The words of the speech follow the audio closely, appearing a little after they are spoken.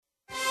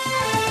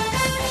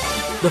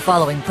The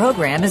following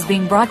program is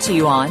being brought to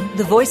you on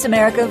the Voice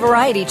America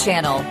Variety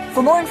Channel.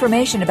 For more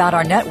information about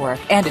our network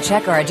and to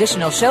check our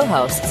additional show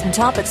hosts and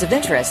topics of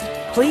interest,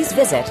 please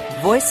visit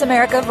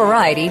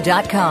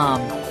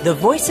voiceamericavariety.com. The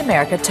Voice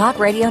America Talk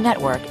Radio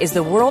Network is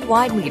the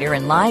worldwide leader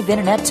in live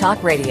Internet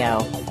talk radio.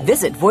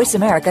 Visit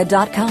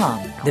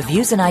voiceamerica.com. The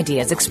views and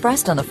ideas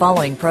expressed on the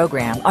following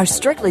program are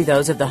strictly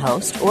those of the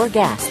host or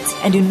guests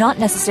and do not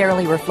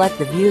necessarily reflect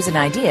the views and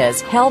ideas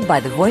held by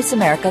the Voice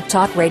America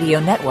Talk Radio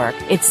Network,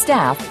 its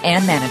staff,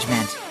 and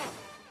management.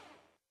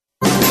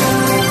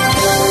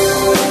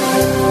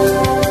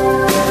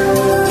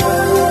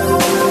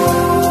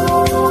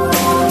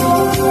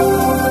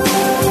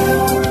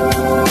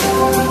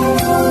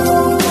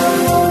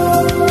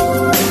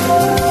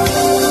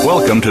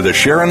 Welcome to the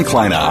Sharon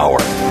Kleyne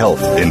Hour,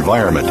 Health,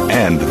 Environment,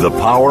 and the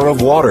Power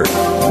of Water.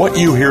 What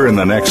you hear in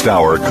the next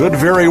hour could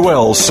very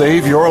well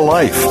save your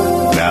life.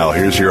 Now,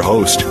 here's your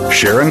host,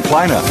 Sharon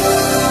Kleyne.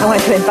 I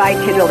want to invite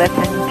you to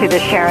listen to the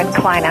Sharon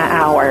Kleyne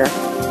Hour,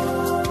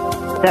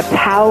 The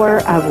Power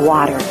of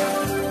Water,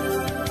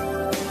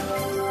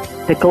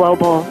 the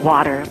Global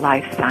Water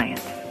Life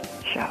Science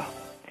Show.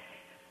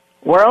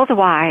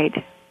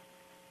 Worldwide,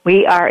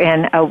 we are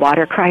in a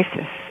water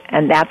crisis.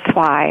 And that's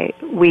why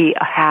we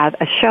have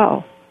a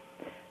show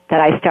that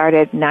I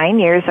started 9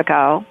 years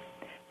ago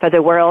for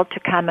the world to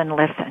come and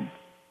listen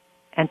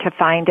and to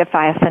find a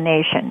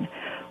fascination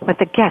with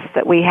the guests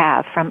that we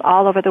have from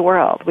all over the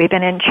world. We've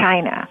been in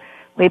China.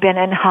 We've been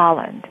in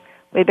Holland.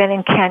 We've been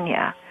in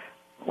Kenya.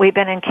 We've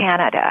been in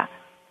Canada,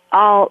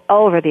 all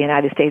over the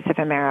United States of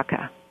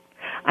America.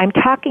 I'm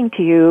talking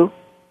to you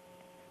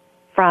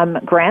from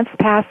Grants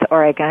Pass,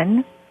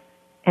 Oregon,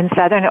 in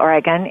Southern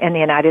Oregon in the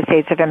United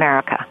States of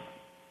America.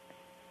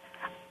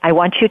 I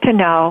want you to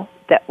know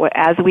that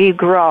as we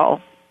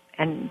grow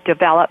and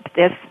develop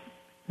this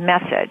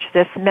message,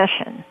 this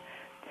mission,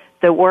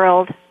 the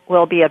world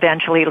will be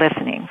eventually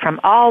listening from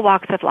all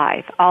walks of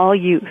life, all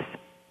youth,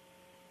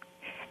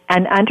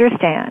 and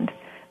understand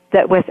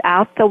that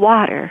without the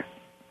water,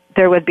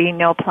 there would be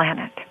no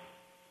planet.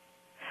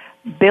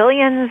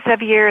 Billions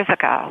of years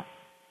ago,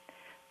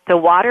 the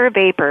water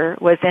vapor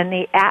was in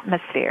the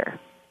atmosphere.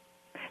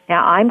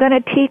 Now, I'm going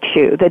to teach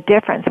you the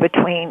difference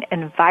between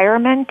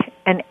environment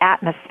and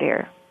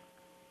atmosphere.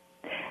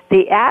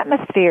 The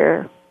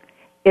atmosphere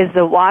is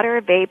the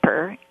water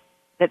vapor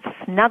that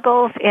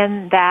snuggles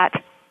in that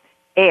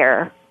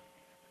air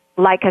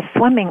like a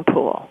swimming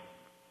pool,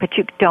 but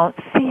you don't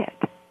see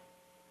it.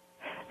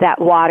 That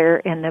water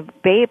in the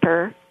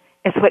vapor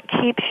is what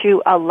keeps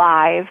you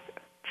alive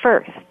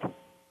first.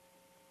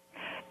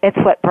 It's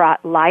what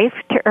brought life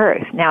to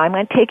Earth. Now, I'm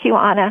going to take you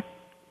on a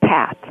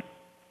path.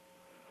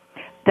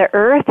 The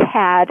Earth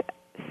had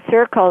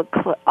circled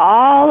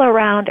all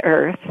around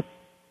Earth,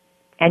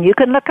 and you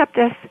can look up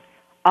this.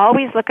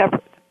 Always look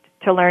up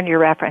to learn your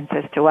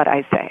references to what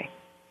I say.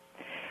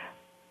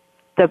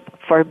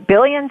 For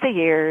billions of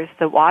years,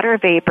 the water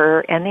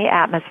vapor in the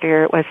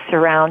atmosphere was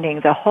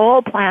surrounding the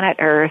whole planet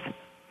Earth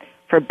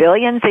for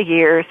billions of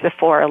years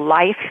before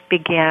life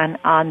began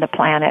on the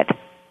planet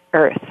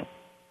Earth.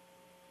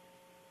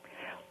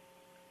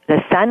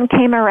 The sun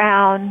came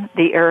around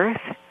the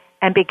Earth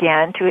and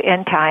began to,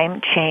 in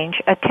time,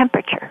 change a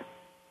temperature.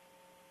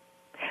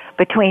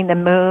 Between the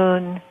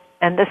moon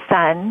and the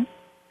sun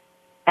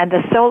and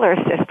the solar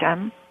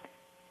system,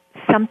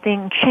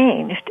 something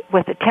changed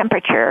with the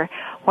temperature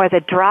where the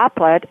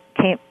droplet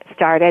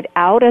started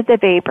out of the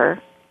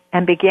vapor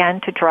and began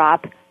to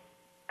drop,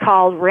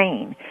 called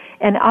rain.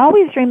 And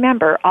always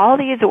remember, all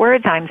these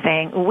words I'm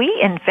saying, we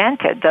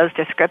invented those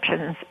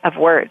descriptions of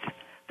words.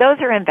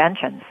 Those are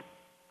inventions.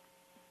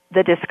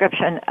 The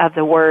description of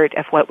the word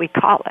of what we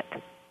call it.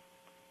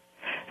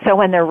 So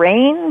when the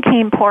rain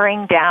came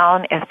pouring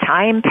down as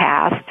time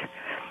passed,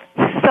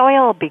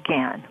 soil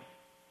began.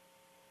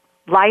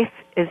 Life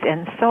is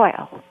in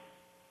soil.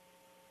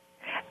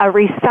 A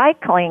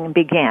recycling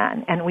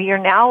began, and we are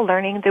now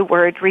learning the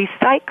word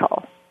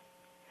recycle.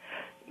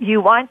 The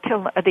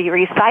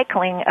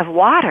recycling of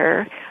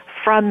water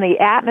from the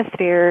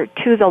atmosphere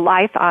to the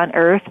life on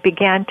Earth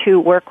began to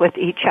work with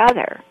each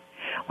other.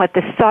 What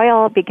the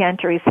soil began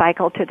to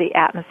recycle to the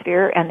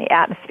atmosphere, and the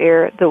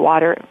atmosphere, the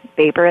water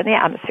vapor in the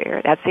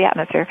atmosphere, that's the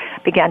atmosphere,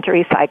 began to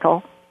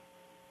recycle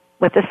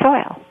with the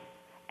soil.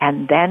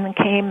 And then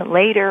came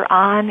later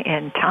on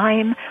in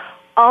time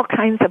all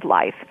kinds of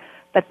life,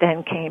 but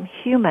then came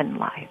human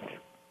life.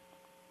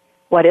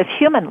 What is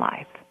human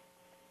life?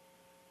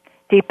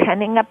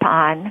 Depending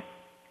upon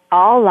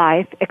all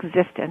life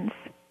existence,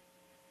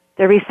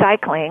 the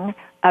recycling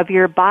of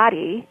your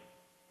body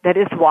that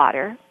is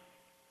water,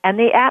 and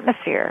the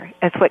atmosphere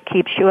is what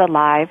keeps you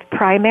alive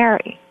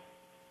primary.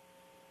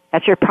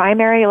 That's your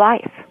primary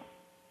life.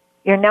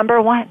 Your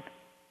number one.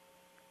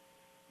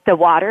 The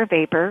water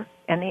vapor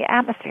in the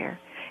atmosphere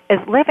is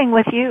living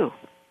with you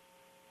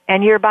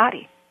and your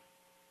body.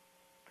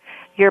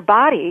 Your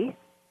body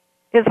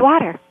is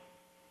water.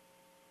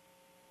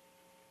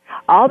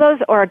 All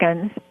those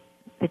organs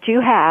that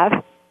you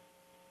have,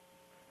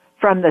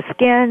 from the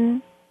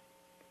skin,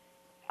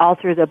 all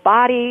through the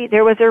body,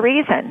 there was a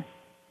reason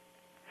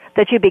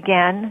that you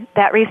began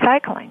that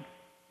recycling.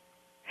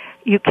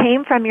 You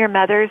came from your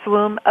mother's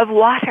womb of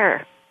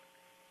water.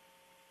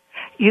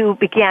 You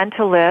began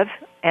to live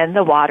in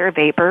the water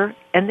vapor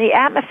in the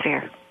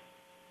atmosphere.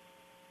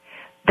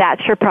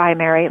 That's your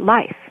primary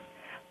life.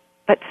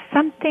 But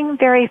something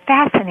very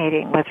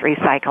fascinating with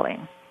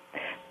recycling.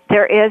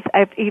 There is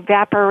an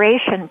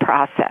evaporation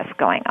process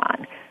going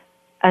on.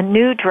 A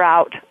new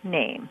drought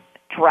name,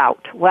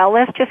 drought. Well,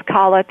 let's just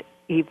call it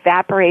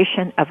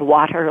evaporation of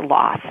water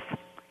loss.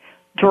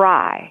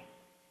 Dry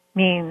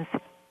means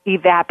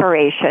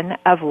evaporation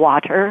of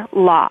water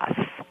loss.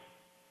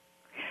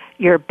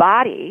 Your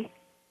body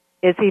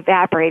is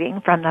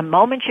evaporating from the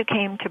moment you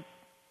came to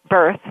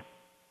birth,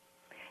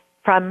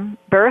 from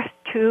birth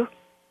to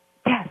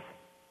death.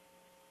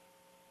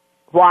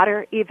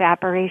 Water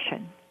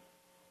evaporation.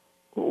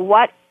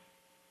 What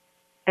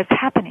is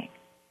happening?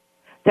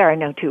 There are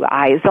no two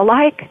eyes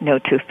alike, no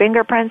two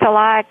fingerprints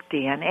alike,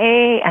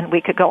 DNA, and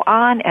we could go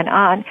on and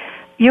on.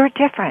 You're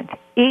different.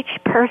 Each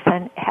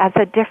person has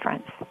a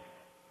difference.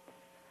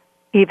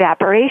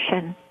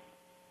 Evaporation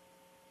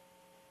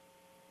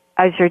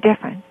is your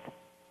difference.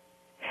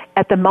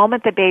 At the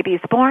moment the baby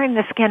is born,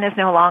 the skin is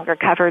no longer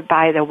covered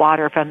by the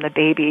water from the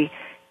baby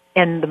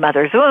in the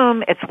mother's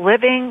womb. It's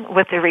living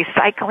with the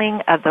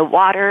recycling of the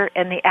water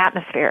in the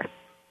atmosphere.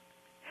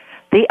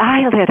 The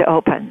eyelid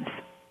opens.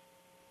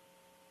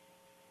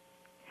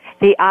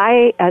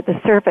 The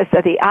surface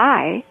of the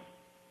eye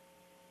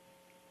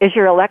is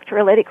your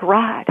electrolytic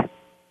rod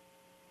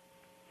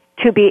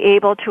to be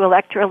able to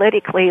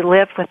electrolytically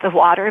live with the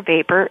water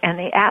vapor in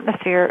the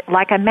atmosphere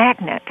like a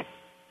magnet.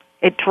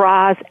 It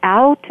draws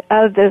out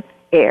of the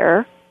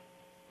air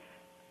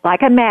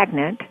like a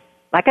magnet,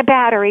 like a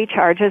battery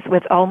charges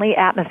with only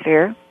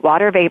atmosphere,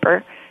 water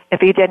vapor.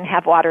 If you didn't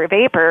have water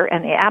vapor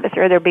in the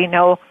atmosphere, there'd be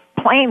no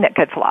plane that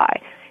could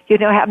fly.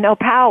 You'd have no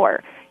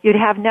power. You'd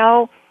have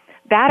no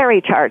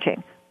battery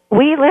charging.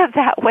 We live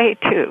that way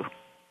too.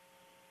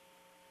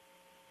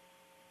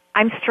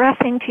 I'm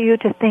stressing to you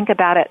to think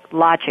about it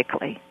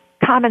logically,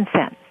 common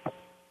sense.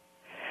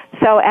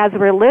 So as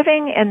we're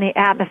living in the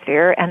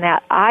atmosphere and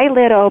that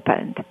eyelid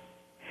opened,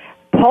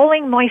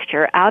 pulling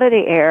moisture out of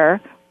the air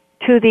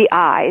to the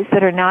eyes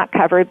that are not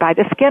covered by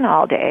the skin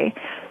all day,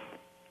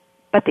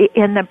 but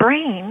in the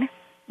brain,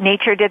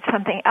 nature did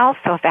something else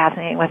so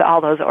fascinating with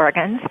all those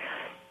organs.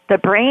 The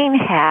brain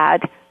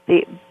had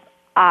the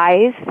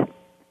eyes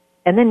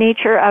and the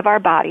nature of our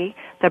body.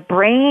 The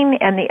brain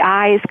and the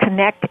eyes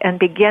connect and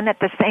begin at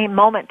the same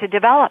moment to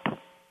develop.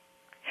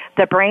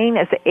 The brain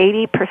is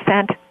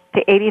 80%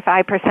 to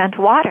 85%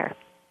 water.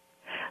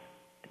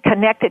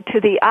 Connected to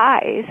the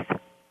eyes,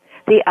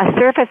 the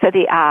surface of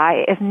the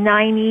eye is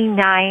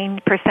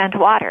 99%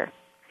 water.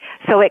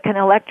 So it can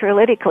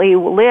electrolytically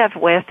live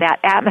with that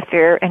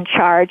atmosphere and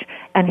charge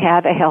and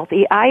have a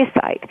healthy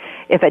eyesight.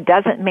 If it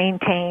doesn't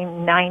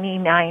maintain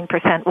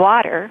 99%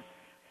 water,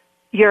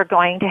 you're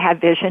going to have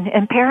vision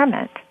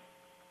impairment.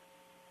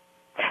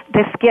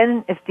 The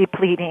skin is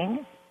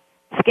depleting.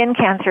 Skin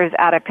cancer is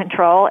out of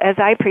control, as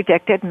I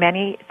predicted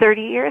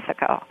 30 years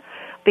ago,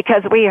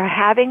 because we are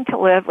having to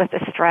live with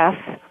the stress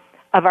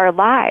of our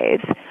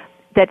lives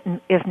that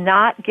is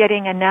not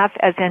getting enough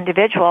as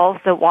individuals,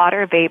 the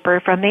water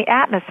vapor from the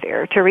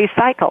atmosphere to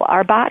recycle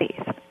our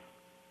bodies.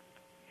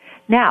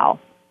 Now,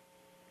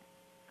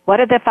 what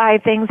are the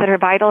 5 things that are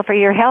vital for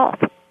your health?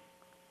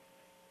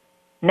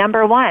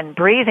 Number 1,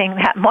 breathing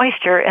that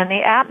moisture in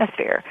the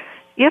atmosphere.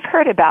 You've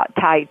heard about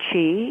Tai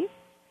Chi.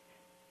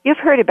 You've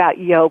heard about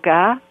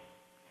yoga.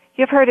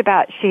 You've heard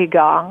about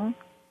Qigong.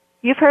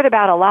 You've heard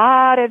about a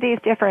lot of these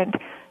different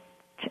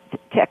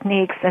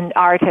techniques and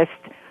artists.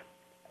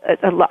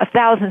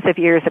 Thousands of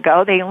years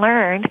ago, they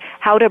learned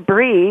how to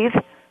breathe,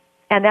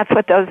 and that's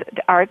what those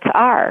arts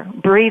are,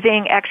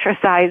 breathing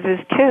exercises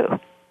too.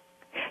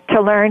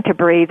 To learn to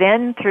breathe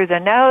in through the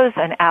nose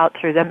and out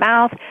through the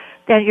mouth,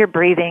 then you're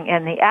breathing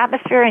in the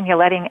atmosphere and you're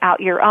letting out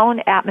your own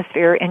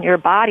atmosphere in your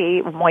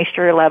body,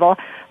 moisture level.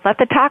 Let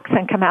the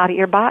toxin come out of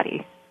your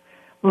body.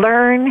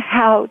 Learn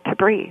how to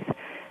breathe.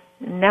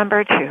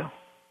 Number 2,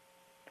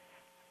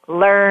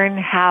 learn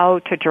how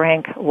to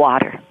drink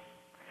water.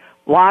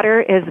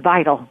 Water is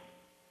vital.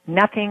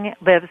 Nothing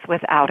lives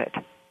without it.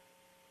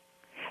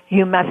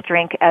 You must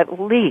drink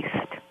at least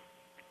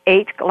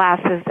 8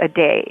 glasses a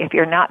day. If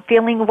you're not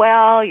feeling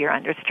well, you're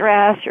under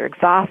stress, you're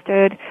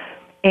exhausted,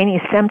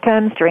 any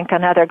symptoms, drink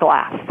another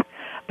glass.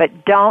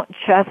 But don't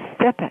just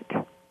sip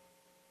it.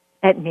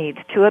 It needs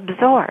to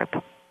absorb,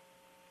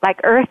 like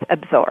earth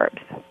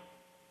absorbs.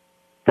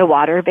 The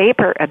water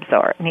vapor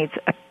needs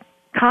a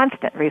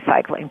constant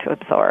recycling to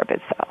absorb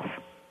itself.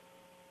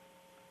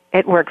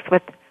 It works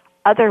with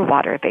other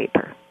water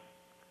vapor.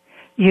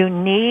 You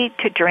need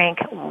to drink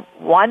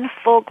 1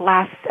 full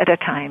glass at a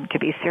time to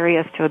be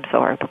serious to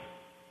absorb.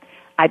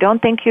 I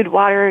don't think you'd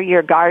water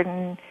your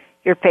garden,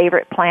 your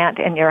favorite plant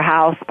in your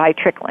house by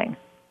trickling.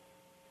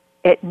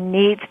 It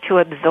needs to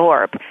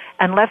absorb,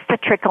 unless the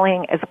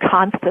trickling is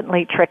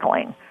constantly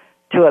trickling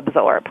to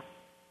absorb,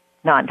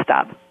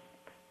 nonstop.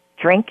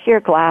 Drink your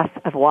glass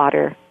of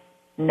water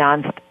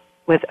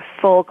with a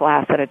full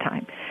glass at a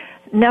time.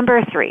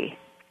 Number 3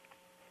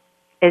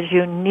 is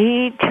you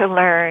need to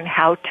learn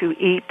how to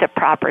eat the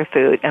proper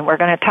food, and we're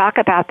going to talk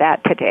about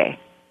that today.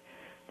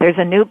 There's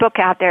a new book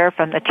out there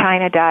from the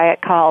China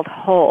Diet called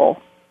Whole,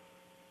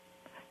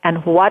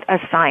 and what a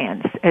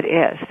science it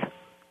is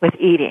with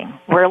eating.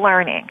 We're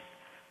learning.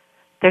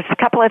 There's a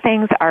couple of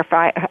things our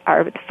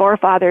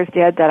forefathers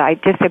did that I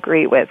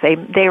disagree with.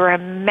 They were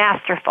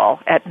masterful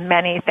at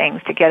many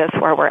things to get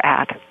us where we're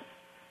at.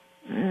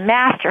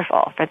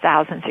 Masterful for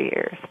thousands of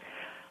years.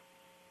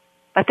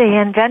 But they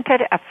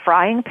invented a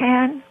frying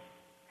pan,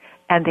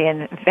 and they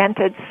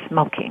invented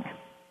smoking.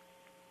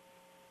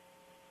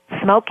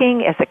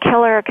 Smoking is a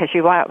killer because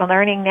we're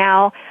learning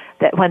now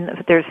that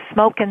when there's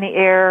smoke in the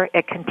air,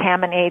 it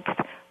contaminates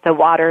the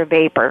water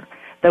vapor.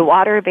 The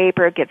water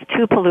vapor gets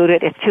too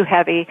polluted, it's too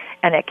heavy,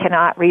 and it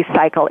cannot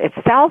recycle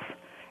itself,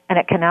 and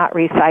it cannot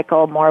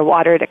recycle more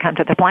water to come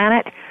to the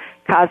planet,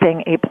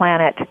 causing a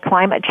planet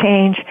climate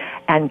change.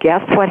 And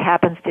guess what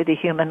happens to the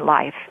human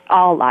life,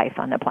 all life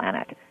on the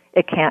planet?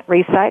 It can't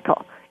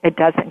recycle. It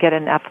doesn't get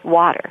enough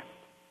water.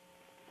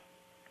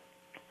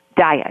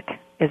 Diet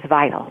is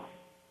vital.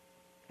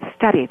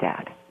 Study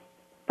that.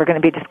 We're going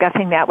to be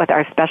discussing that with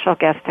our special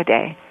guest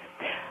today.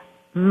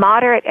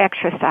 Moderate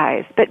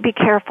exercise, but be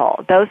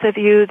careful. Those of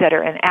you that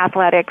are in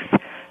athletics,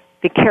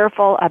 be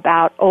careful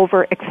about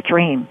over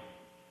extreme.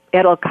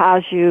 It'll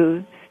cause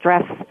you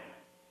stress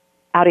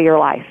out of your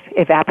life.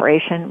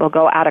 Evaporation will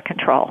go out of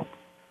control.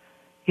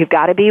 You've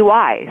got to be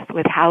wise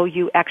with how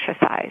you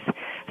exercise.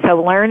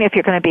 So learn, if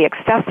you're going to be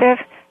excessive,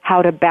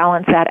 how to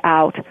balance that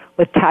out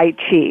with Tai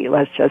Chi,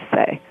 let's just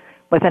say,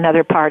 with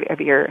another part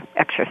of your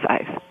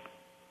exercise.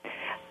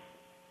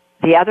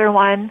 The other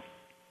one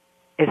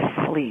is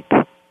sleep.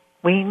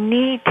 We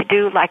need to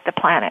do like the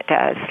planet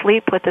does,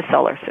 sleep with the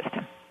solar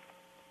system.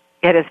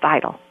 It is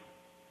vital.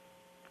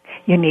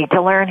 You need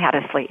to learn how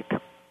to sleep.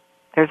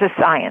 There's a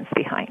science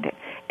behind it.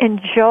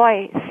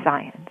 Enjoy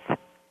science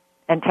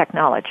and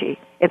technology.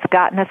 It's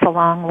gotten us a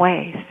long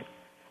ways.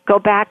 Go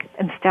back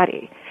and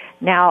study.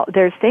 Now,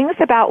 there's things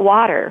about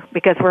water,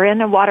 because we're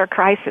in a water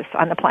crisis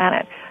on the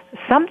planet.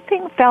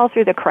 Something fell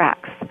through the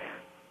cracks.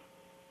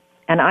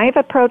 And I've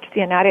approached the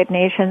United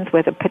Nations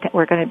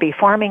we're going to be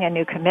forming a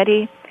new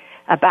committee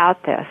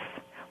about this.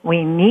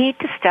 We need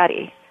to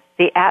study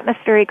the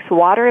atmospheric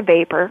water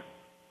vapor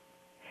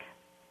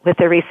with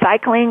the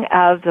recycling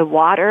of the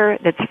water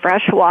that's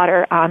fresh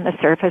water on the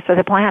surface of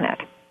the planet,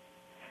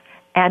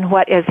 and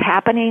what is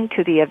happening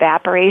to the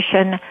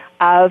evaporation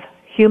of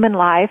human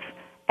life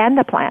and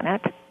the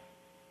planet,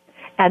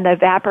 and the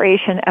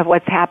evaporation of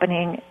what's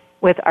happening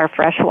with our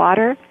fresh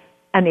water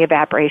and the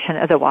evaporation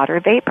of the water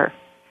vapor.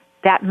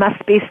 That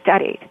must be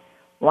studied.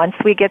 Once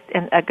we get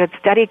a good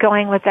study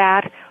going with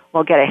that,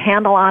 we'll get a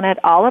handle on it,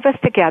 all of us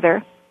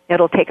together.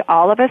 It'll take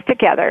all of us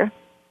together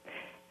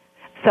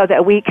so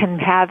that we can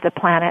have the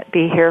planet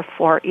be here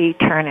for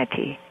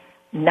eternity,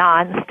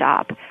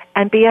 nonstop,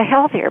 and be a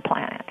healthier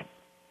planet.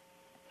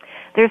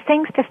 There's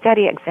things to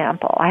study,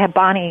 example. I have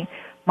Bonnie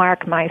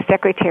Mark, my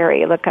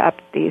secretary, look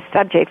up these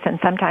subjects, and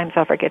sometimes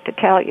I'll forget to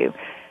tell you.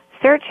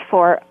 Search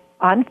for,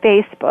 on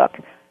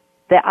Facebook,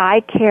 the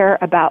I Care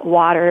About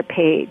Water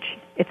page.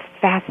 It's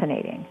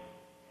fascinating.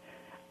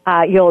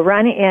 You'll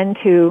run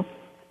into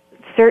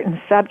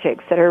certain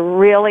subjects that are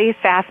really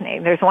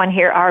fascinating. There's one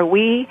here, are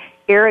we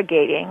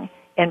irrigating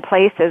in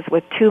places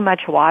with too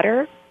much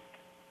water?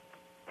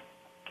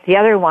 The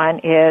other one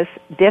is,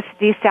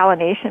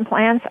 desalination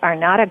plants are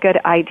not a good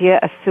idea,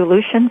 a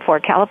solution for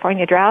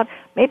California drought.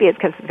 Maybe it's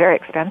because it's very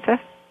expensive.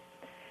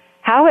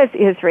 How is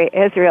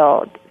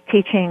Israel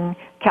teaching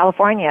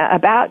California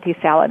about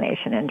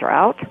desalination and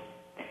drought?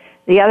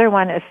 The other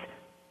one is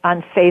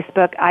on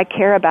Facebook, I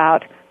Care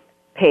About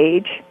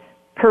page.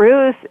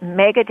 Peru's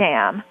mega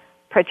dam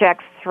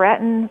projects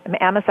threatened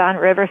Amazon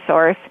River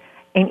source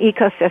and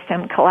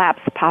ecosystem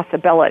collapse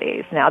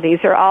possibilities. Now,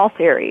 these are all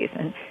theories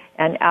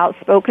and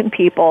outspoken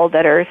people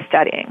that are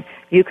studying.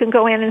 You can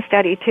go in and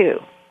study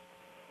too.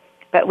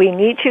 But we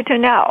need you to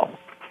know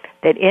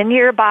that in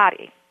your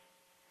body,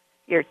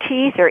 your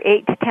teeth are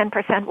 8 to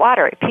 10%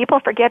 water. People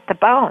forget the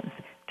bones,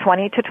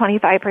 20 to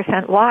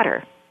 25%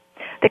 water.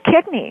 The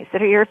kidneys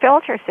that are your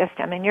filter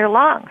system in your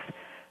lungs,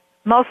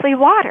 mostly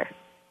water.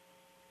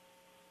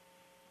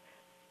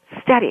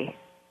 Study.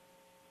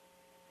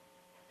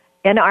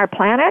 In our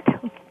planet,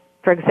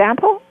 for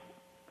example,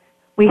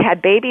 we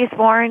had babies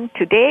born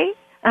today,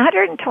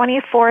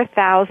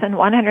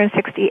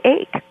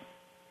 124,168.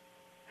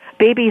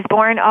 Babies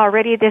born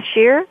already this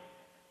year,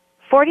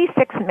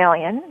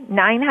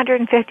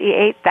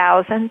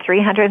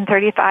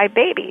 46,958,335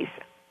 babies.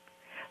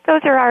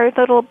 Those are our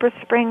little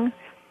springs,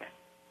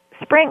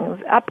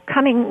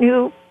 upcoming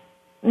new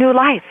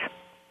life.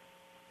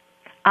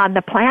 On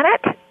the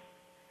planet,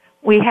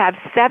 we have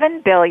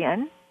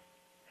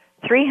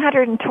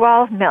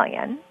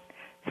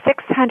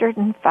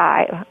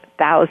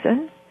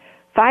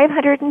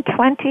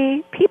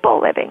 7,312,605,520 people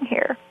living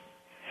here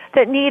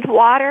that need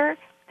water.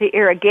 The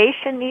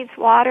irrigation needs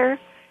water.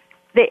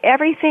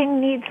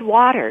 Everything needs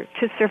water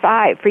to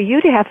survive, for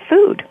you to have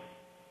food.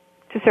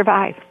 to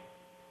survive.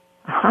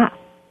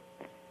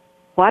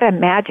 What a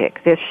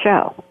magic, this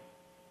show.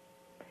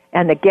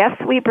 And the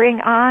guests we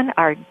bring on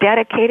are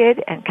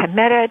dedicated and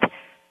committed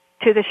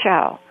to the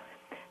show.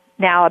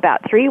 Now,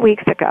 about 3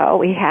 weeks ago,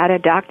 we had a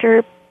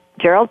Dr.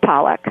 Gerald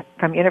Pollack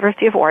from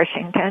University of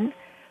Washington,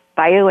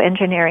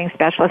 bioengineering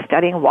specialist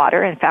studying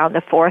water, and found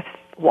the fourth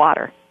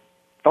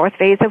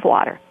phase of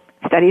water,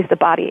 studies the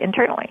body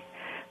internally.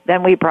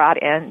 Then we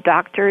brought in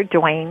Dr.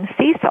 Dwayne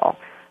Cecil,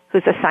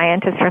 who's a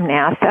scientist from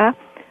NASA,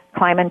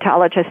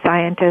 climatologist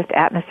scientist,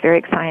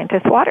 atmospheric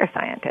scientist, water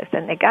scientist,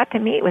 and they got to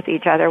meet with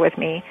each other with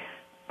me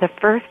the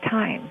first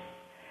time.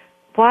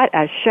 What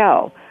a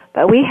show.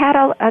 But we had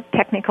a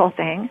technical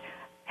thing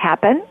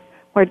happen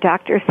where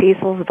Dr.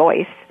 Cecil's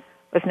voice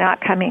was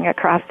not coming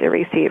across the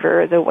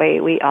receiver the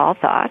way we all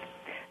thought.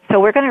 So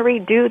we're going to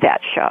redo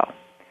that show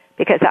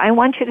because I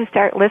want you to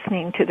start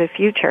listening to the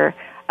future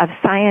of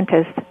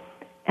scientists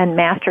and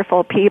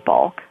masterful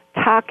people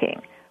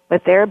talking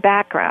with their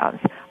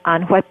backgrounds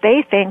on what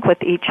they think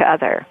with each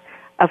other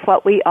of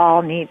what we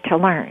all need to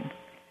learn.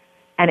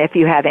 And if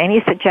you have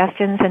any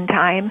suggestions in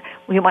time,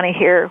 we want to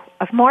hear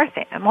of more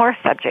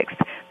subjects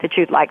that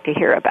you'd like to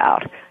hear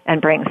about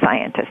and bring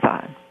scientists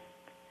on.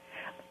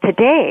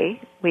 Today,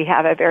 we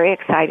have a very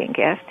exciting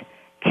guest,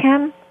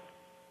 Kim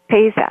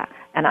Peza,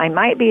 and I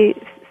might be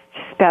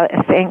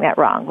saying that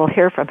wrong. We'll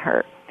hear from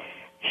her.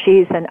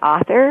 She's an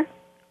author,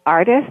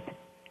 artist,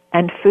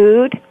 and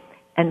food,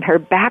 and her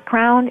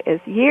background is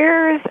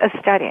years of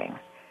studying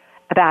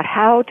about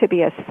how to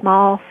be a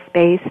small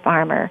space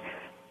farmer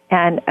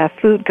and a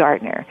food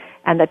gardener.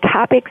 And the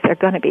topics are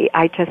going to be,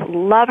 I just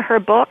love her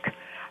book.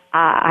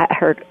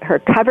 Her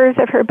covers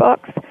of her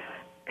books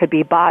could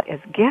be bought as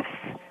gifts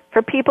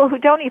for people who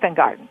don't even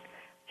garden.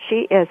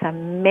 She is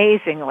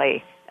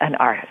amazingly an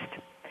artist,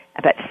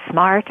 but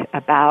smart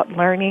about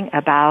learning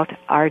about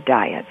our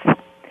diets.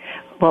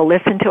 We'll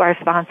listen to our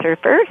sponsor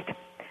first.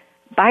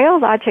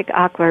 Biologic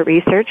Aqua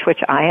Research,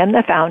 which I am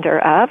the founder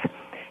of,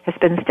 has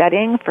been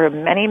studying for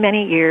many,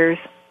 many years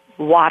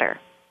water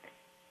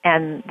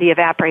and the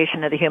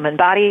evaporation of the human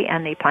body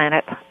and the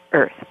planet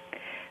Earth.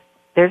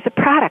 There's a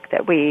product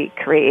that we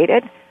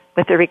created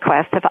with the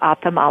request of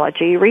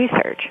ophthalmology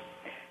research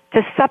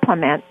to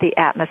supplement the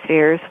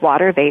atmosphere's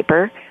water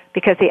vapor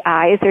because the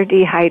eyes are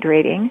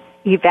dehydrating,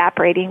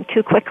 evaporating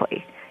too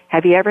quickly.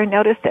 Have you ever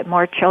noticed that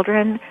more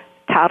children,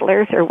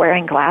 toddlers, are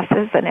wearing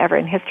glasses than ever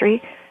in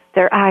history?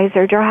 Their eyes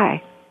are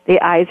dry.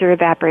 The eyes are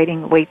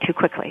evaporating way too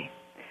quickly.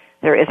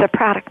 There is a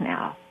product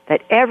now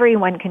that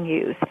everyone can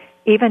use,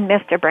 even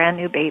mist a brand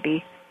new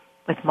baby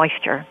with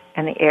moisture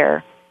in the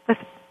air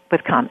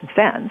with common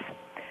sense.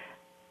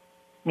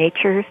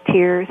 Nature's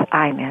Tears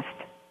Eye Mist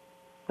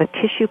with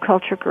tissue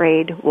culture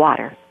grade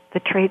water, the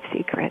trade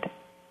secret.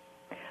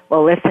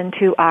 We'll listen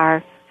to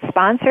our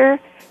sponsor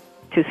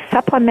to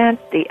supplement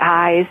the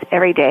eyes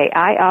every day.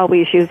 I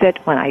always use it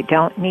when I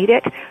don't need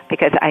it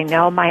because I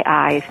know my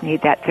eyes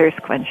need that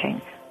thirst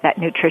quenching, that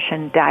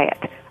nutrition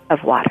diet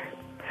of water.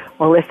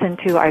 We'll listen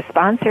to our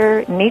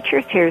sponsor,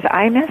 Nature's Tears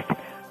Eye Mist,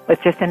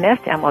 with just a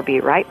mist, and we'll be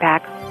right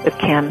back with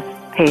Kim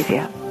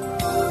Peza.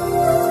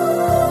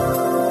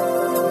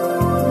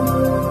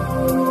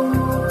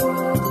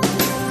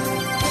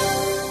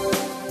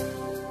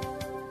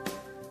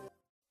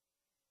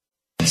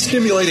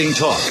 Stimulating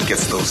talk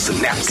gets those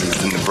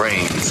synapses in the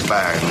brain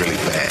firing really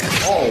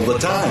fast. all the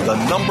time. The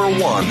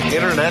 #1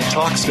 Internet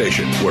talk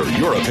station where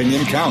your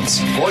opinion counts.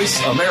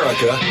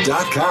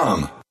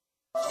 VoiceAmerica.com.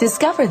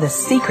 Discover the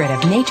secret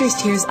of Nature's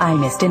Tears Eye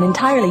Mist, an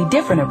entirely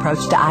different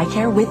approach to eye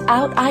care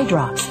without eye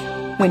drops.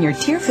 When your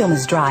tear film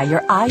is dry,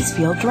 your eyes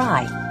feel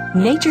dry.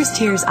 Nature's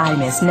Tears Eye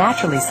Mist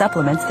naturally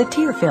supplements the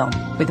tear film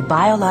with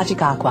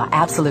Biologic Aqua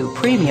Absolute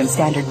Premium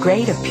Standard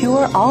Grade of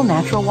pure,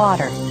 all-natural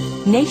water.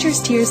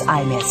 Nature's Tears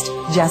Eye Mist,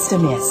 just a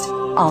mist.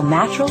 All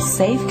natural,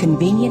 safe,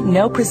 convenient,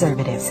 no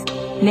preservatives.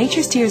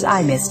 Nature's Tears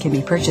Eye Mist can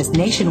be purchased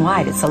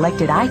nationwide at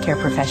selected eye care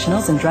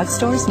professionals and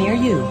drugstores near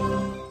you.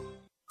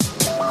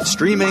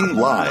 Streaming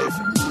live.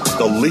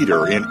 The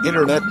leader in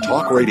Internet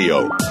talk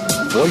radio.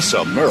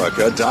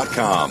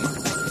 VoiceAmerica.com.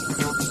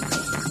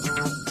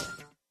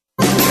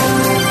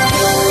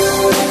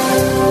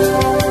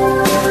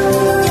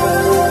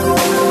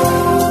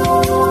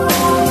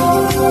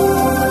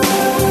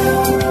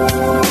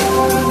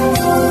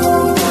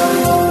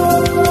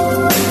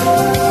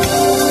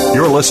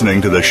 You're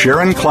listening to the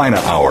Sharon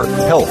Kleina Hour,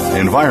 Health,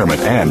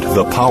 Environment, and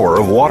the Power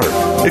of Water.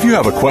 If you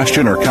have a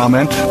question or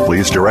comment,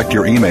 please direct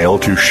your email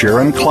to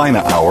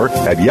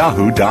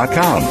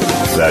SharonKleinaHour@yahoo.com.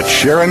 That's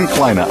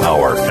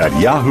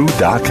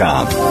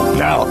SharonKleinaHour@yahoo.com.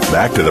 Now,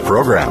 back to the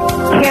program.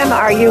 Kim,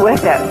 are you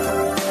with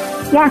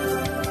us? Yeah.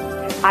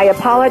 I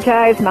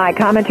apologize. My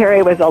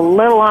commentary was a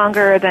little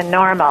longer than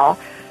normal,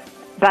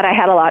 but I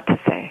had a lot to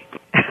say.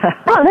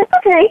 Oh, that's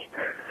okay.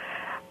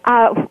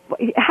 How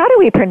do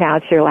we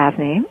pronounce your last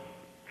name?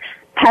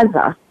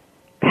 Peza.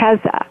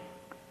 Peza.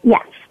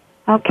 Yes.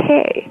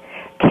 Okay.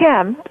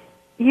 Kim,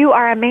 you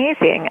are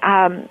amazing.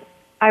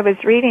 I was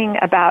reading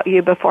about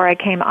you before I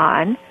came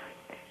on,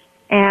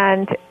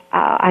 and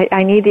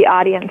I need the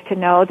audience to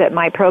know that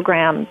my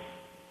program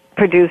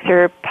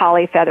producer,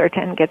 Polly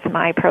Featherton, gets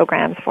my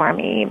programs for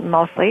me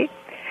mostly,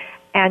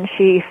 and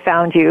she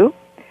found you,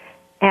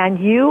 and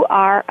you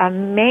are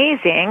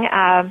amazing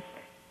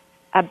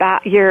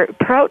about your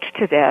approach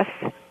to this.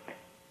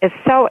 Is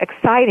so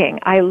exciting.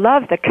 I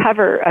love the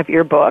cover of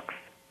your books.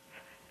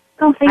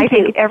 Oh, thank you. I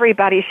think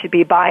everybody should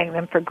be buying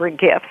them for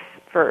gifts,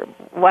 for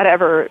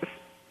whatever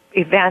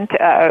event,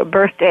 a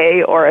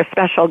birthday or a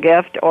special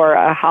gift or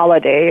a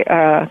holiday,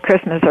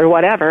 Christmas or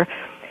whatever.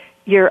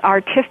 Your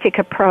artistic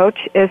approach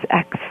is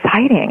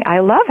exciting.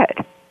 I love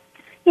it.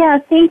 Yeah,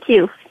 thank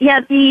you.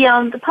 Yeah,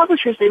 the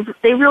publishers,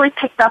 they really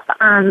picked up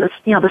on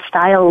the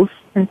styles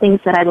and things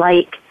that I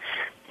like,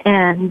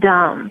 and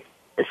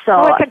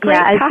so it's a great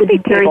I've coffee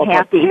been very table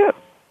happy. book too.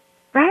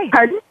 Right.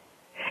 Pardon?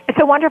 It's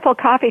a wonderful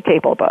coffee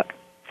table book.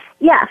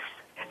 Yes.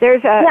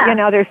 There's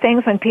there's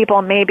things when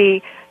people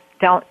maybe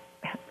don't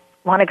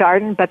want a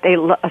garden, but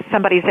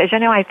somebody says,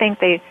 I think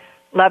they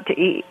love to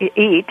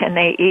eat, and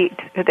they eat,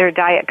 they're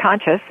diet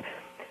conscious,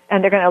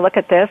 and they're going to look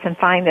at this and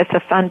find this a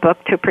fun book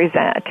to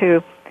present,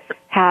 to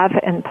have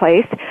in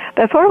place.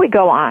 Before we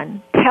go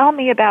on, tell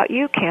me about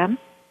you, Kim.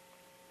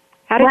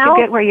 How did you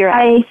get where you're at?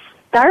 I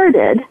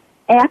started,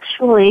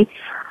 actually,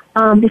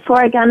 before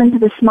I got into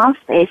the small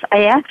space,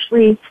 I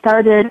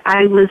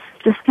was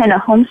just kind of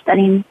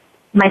homesteading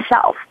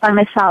by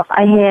myself.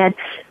 I had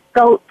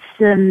goats,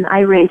 and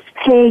I raised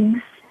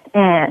pigs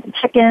and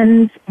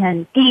chickens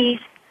and geese,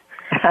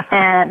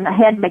 and I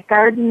had my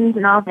gardens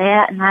and all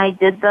that, and I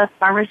did the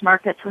farmers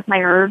markets with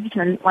my herbs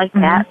and like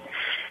that.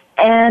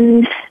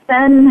 And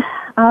then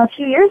a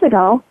few years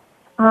ago,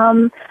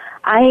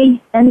 I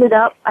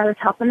was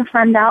helping a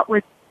friend out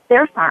with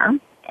their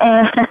farm,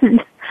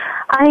 and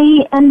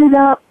I ended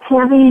up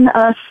having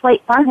a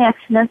slight farm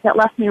accident that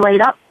left me laid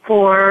up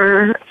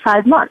for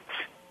 5 months,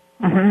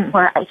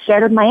 where I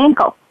shattered my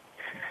ankle.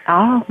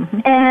 Oh.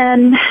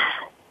 And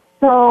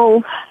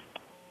so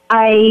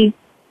I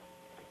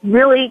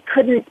really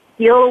couldn't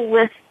deal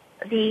with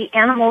the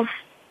animals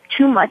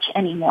too much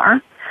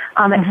anymore,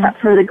 except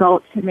for the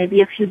goats and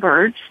maybe a few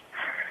birds.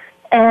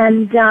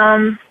 And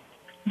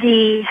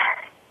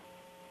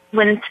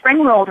when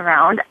spring rolled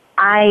around,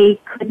 I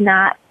could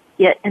not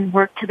get and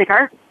work to the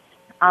garden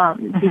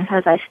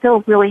because I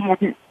still really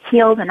hadn't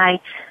healed, and I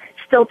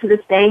still to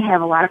this day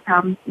have a lot of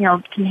problems,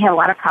 can have a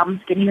lot of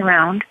problems getting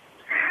around.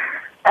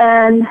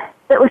 And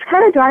it was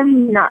kind of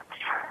driving me nuts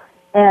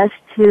as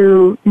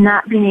to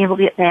not being able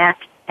to get back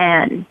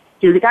and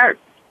do the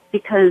garden,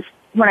 because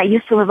when I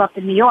used to live up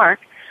in New York,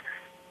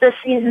 the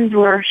seasons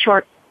were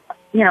short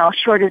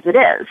as it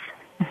is.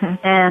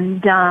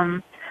 And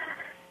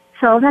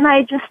so then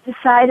I just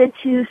decided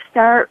to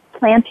start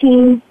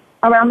planting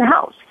around the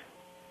house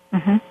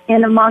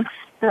and amongst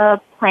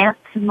the plants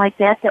and like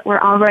that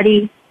were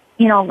already,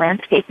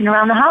 landscaping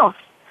around the house.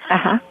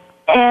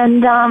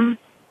 And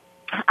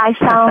I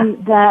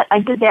found that I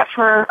did that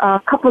for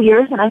a couple of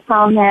years, and I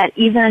found that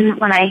even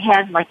when I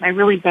had my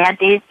really bad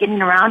days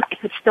getting around, I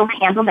could still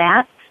handle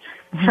that.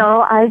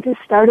 So I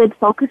just started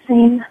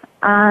focusing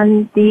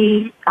on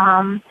the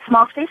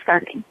small space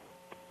gardening.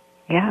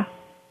 Yeah.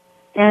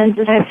 And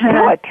just it's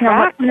so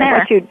attractive.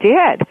 What you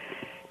did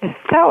is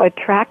so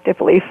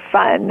attractively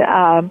fun.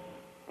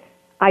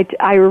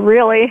 I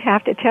really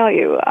have to tell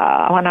you,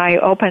 when I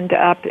opened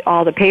up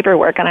all the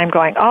paperwork, and I'm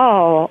going,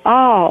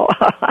 oh,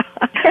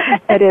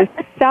 it is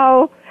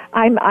so.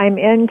 I'm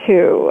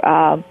into.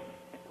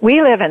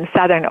 We live in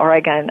Southern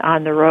Oregon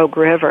on the Rogue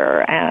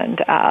River,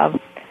 and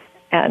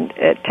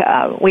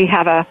we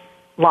have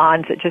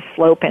lawns that just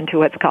slope into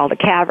what's called a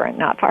cavern,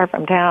 not far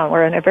from town.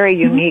 We're in a very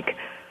unique,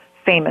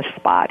 famous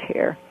spot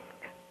here.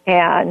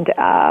 And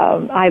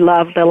I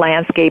love the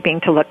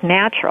landscaping to look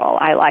natural.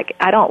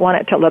 I don't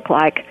want it to look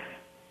like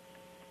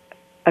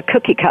a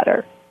cookie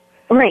cutter.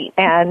 Right.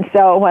 And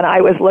so when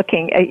I was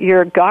looking at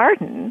your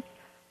garden,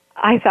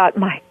 I thought,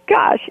 my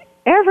gosh,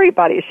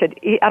 everybody should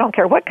eat. I don't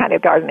care what kind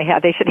of garden they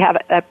have. They should have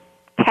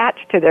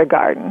attached to their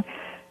garden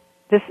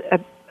this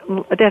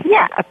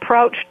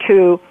approach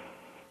to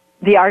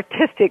the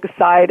artistic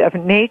side of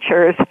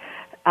nature's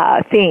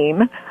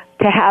theme,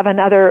 to have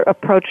another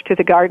approach to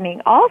the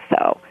gardening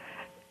also.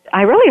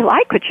 I really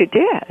like what you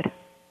did.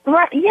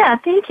 Right, yeah,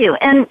 thank you.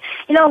 And,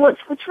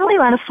 what's really a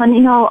lot of fun,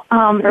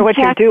 or what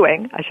you're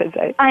doing, I should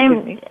say.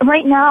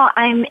 Right now,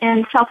 I'm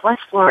in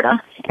Southwest Florida,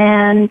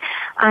 and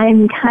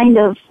I'm kind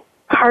of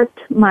parked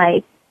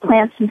my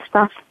plants and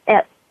stuff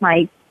at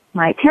my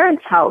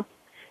parents' house,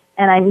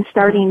 and I'm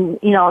starting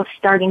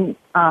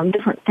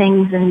different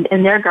things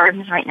in their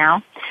gardens right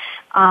now,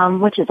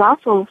 which is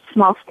also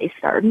small space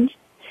gardens.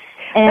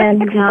 And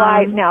let's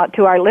explain now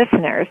to our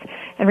listeners.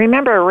 And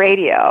remember,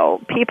 radio,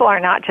 people are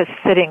not just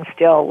sitting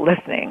still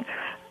listening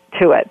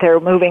to it. They're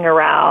moving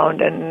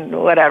around and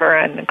whatever.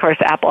 And, of course,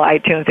 Apple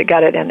iTunes, they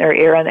got it in their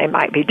ear and they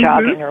might be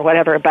jogging or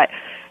whatever. But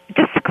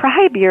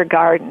describe your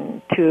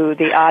garden to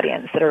the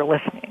audience that are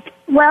listening.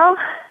 Well,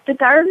 the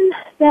garden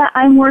that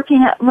I'm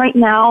working at right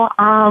now,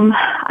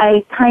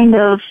 I kind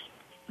of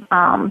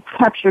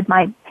captured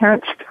my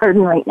parents'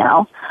 garden right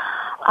now.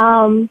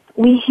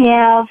 We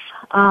have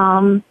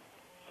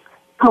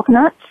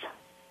coconuts,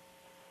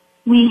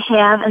 we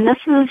have, and this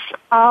is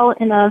all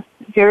in a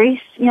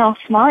very,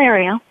 small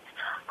area,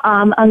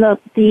 on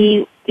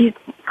the you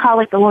call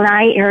it the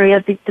lanai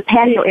area, the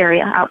patio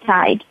area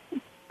outside.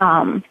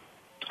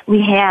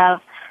 We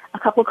have a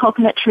couple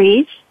coconut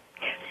trees,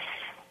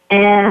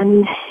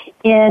 and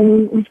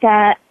we've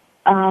got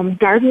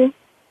garden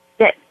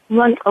that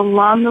runs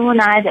along the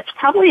lanai that's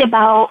probably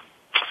about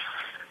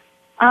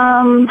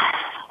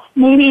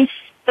maybe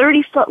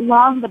 30 foot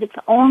long, but it's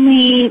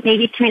only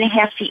maybe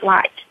 3.5 feet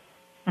wide.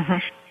 Mm-hmm.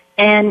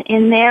 And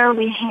in there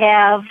we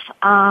have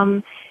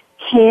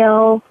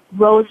kale,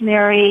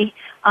 rosemary,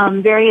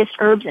 various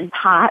herbs in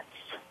pots.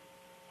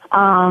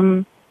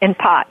 In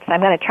pots.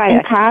 I'm going to try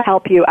to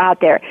help you out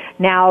there.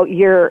 Now,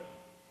 your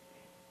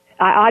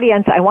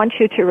audience, I want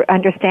you to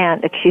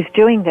understand that she's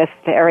doing this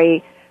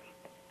very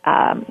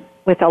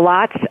with a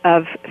lot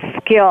of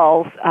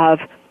skills of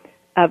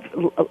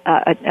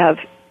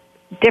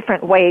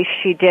different ways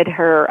she did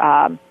her.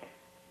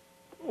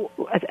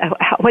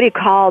 What do you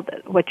call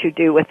what you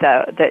do with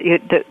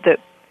the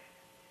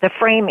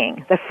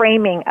framing? The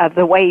framing of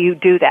the way you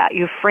do that.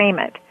 You frame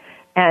it.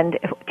 And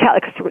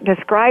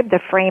describe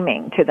the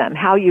framing to them,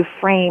 how you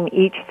frame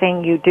each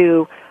thing you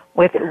do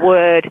with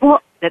wood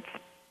that's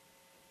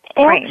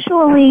framed.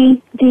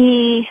 Actually,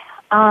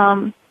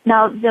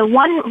 now the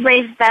one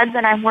raised bed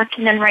that I'm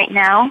working in right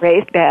now,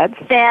 raised beds,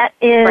 that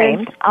is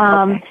framed.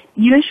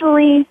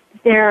 Usually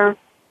they're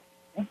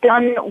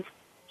done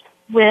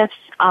with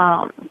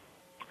I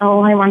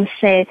want to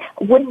say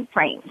wooden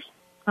frames.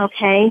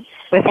 Okay,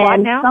 with what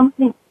now?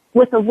 Something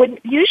with a wooden.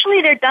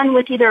 Usually they're done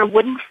with either a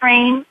wooden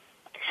frame.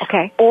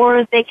 Okay.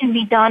 Or they can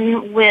be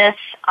done with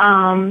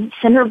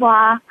cinder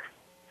block,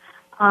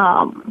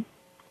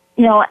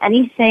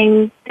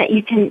 anything that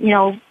you can,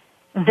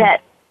 mm-hmm.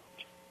 that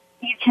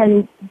you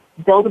can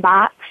build a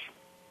box,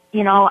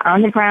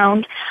 on the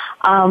ground.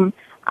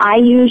 I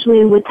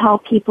usually would tell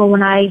people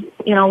when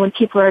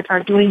people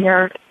are doing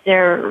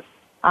their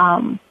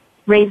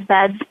raised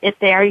beds, if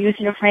they are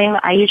using a frame,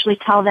 I usually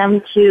tell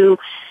them to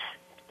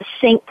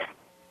sink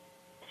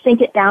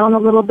it down a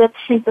little bit,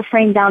 sink the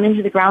frame down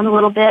into the ground a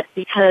little bit,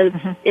 because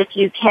mm-hmm. if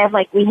you have,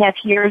 like we have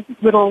here,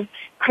 little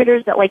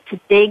critters that like to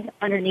dig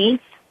underneath.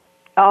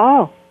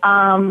 Oh.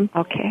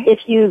 Okay. If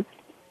you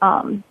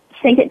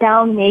sink it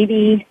down,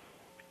 maybe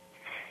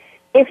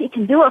if you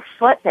can do a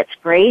foot, that's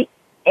great.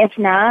 If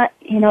not,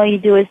 you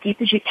do as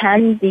deep as you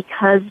can,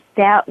 because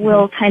that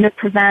will kind of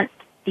prevent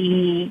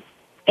the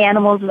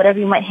animals, whatever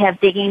you might have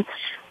digging.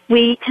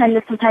 We tend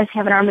to sometimes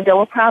have an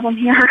armadillo problem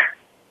here.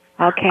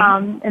 Okay.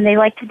 And they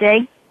like to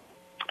dig.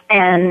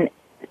 And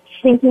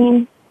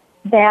sinking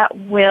that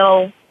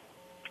will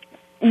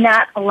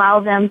not allow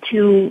them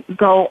to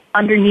go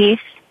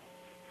underneath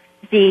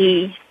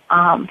the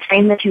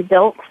frame that you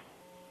built.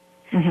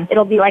 Mm-hmm.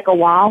 It'll be like a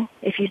wall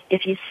if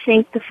you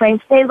sink the frame.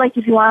 Say like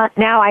if you want.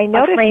 Now I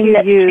noticed a frame you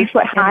that's used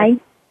 3 foot high.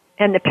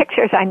 In the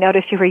pictures, I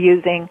noticed you were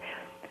using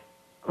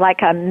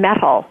like a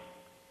metal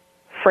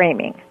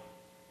framing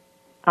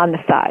on the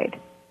side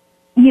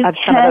of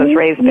some of those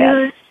raised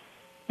beds.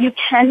 You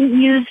can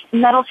use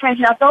metal frames.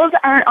 Now, those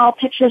aren't all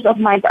pictures of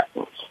my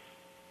gardens.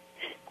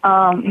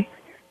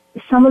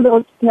 Some of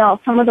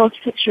those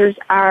pictures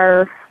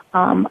are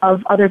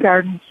of other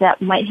gardens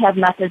that might have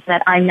methods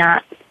that I'm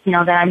not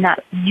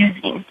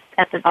using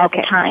at the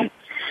time.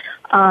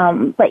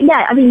 But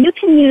yeah, I mean, you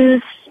can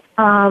use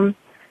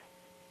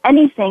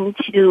anything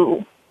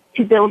to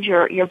build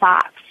your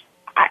box.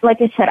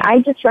 Like I said, I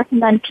just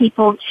recommend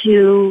people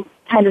to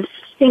kind of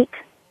sink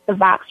the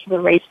box for the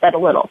raised bed a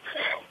little.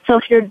 So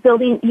if you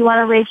want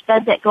a raised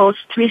bed that goes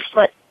 3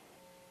 foot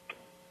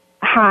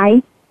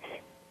high,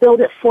 build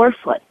it 4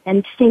 foot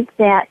and sink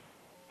that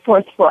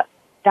 4th foot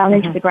down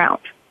into the ground.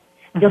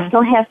 Mm-hmm. You'll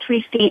still have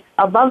 3 feet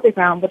above the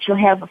ground, but you'll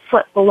have a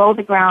foot below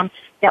the ground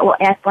that will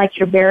act like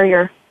your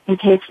barrier in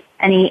case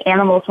any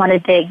animals want to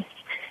dig.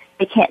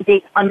 They can't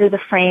dig under the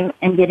frame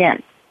and get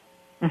in.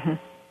 Mm-hmm.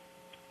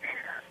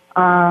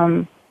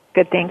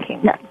 Good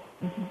thinking. No.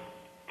 Mm-hmm.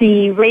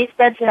 The raised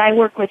beds that I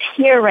work with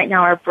here right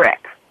now are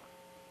brick.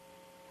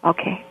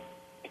 Okay.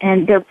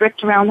 And they're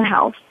bricked around the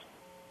house.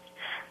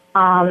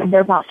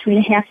 They're about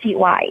 3.5 feet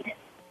wide.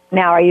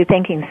 Now, are you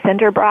thinking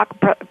cinder blocks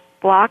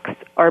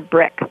or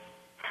brick?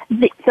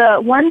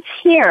 The ones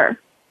here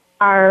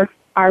are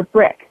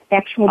brick,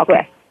 actual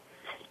brick.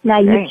 Now,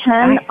 you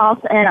can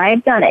also, and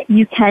I've done it,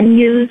 you can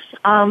use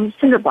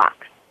cinder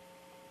blocks.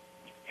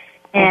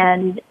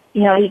 And,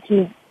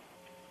 you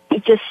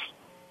just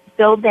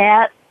build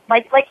that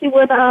like you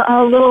would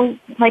a little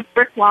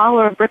brick wall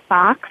or a brick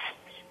box.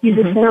 Use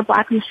a cinder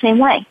block in the same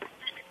way.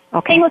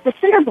 Okay. Thing with the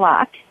cinder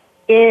block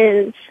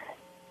is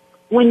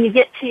when you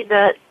get to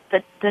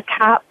the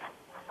top,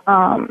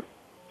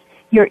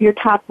 your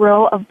top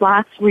row of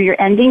blocks where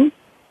you're ending,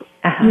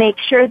 make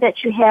sure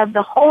that you have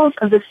the holes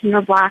of the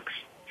cinder blocks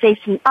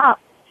facing up,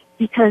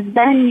 because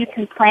then you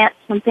can plant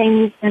some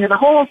things into the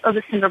holes of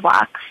the cinder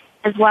blocks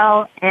as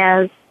well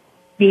as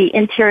the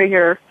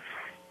interior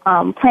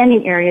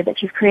planting area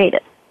that you've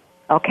created.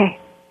 Okay.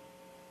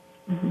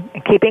 Mm-hmm.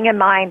 And keeping in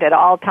mind at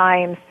all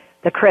times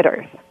the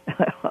critters.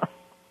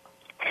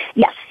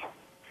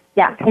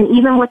 Yeah, and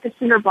even with the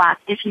cinder block,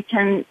 if you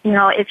can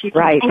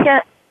Right. think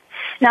it.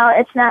 Now,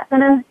 it's not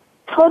going to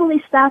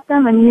totally stop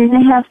them. I mean, you're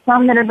going to have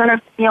some that are going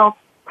to,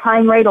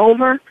 climb right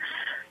over,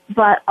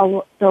 but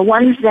the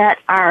ones that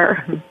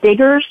are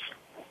bigger,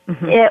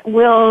 it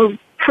will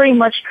pretty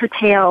much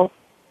curtail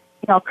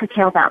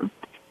them.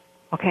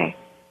 Okay.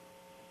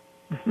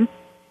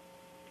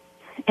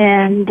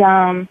 And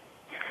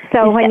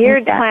so when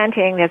you're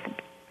planting this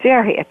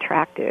very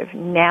attractive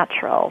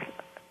natural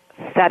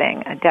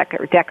setting,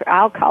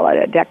 I'll call it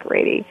a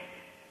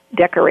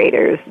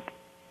decorator's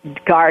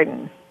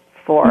garden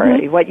for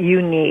what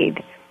you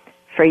need,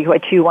 for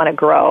what you want to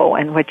grow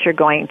and what you're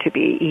going to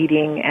be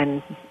eating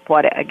and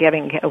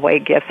giving away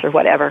gifts or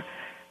whatever.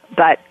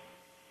 But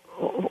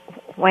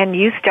when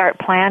you start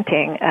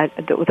planting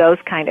those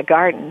kind of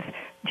gardens,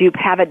 do you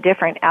have a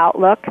different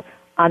outlook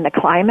on the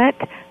climate?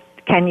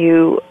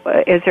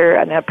 Is there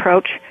an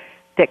approach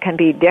that can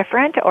be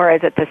different, or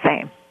is it the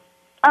same?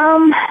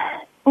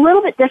 A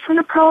little bit different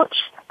approach.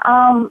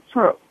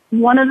 For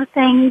one of the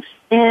things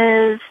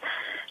is,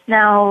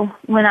 now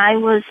when I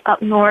was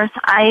up north,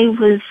 I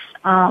was,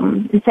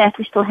 in fact,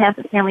 we still have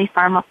the family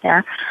farm up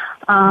there.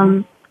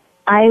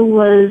 I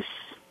was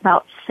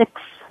about 6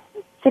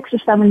 or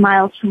 7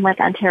 miles from Lake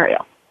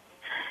Ontario.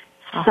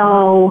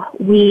 So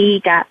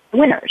we got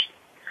winters.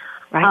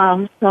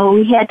 Right. So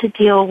we had to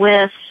deal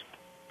with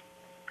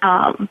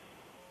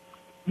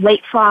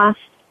late frost,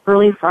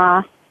 early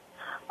frost.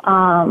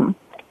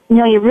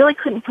 You really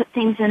couldn't put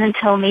things in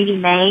until maybe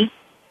May,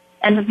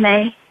 end of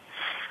May.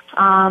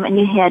 And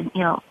you had,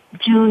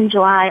 June,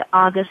 July,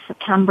 August,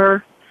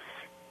 September,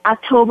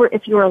 October,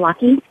 if you were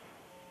lucky,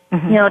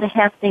 to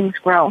have things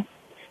grow.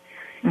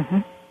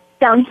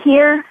 Down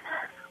here,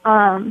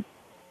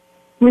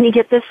 when you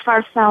get this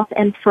far south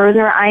and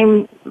further,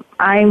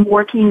 I'm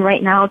working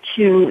right now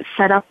to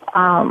set up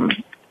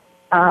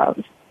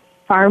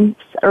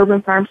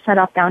urban farms set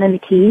up down in the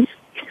Keys.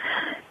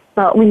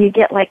 But when you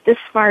get like this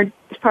far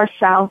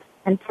south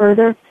and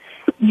further,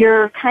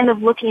 you're kind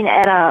of looking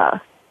at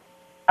a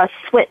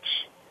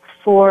switch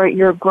for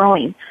your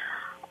growing.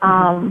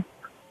 While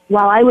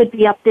I would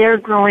be up there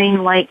growing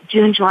like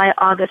June, July,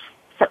 August,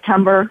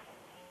 September,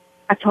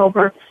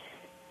 October,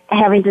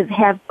 having to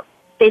have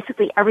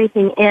basically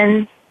everything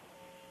in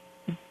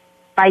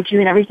by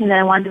June. Everything that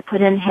I wanted to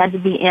put in had to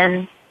be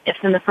in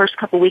the first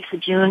couple weeks of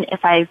June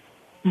if I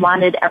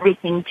wanted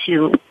everything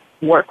to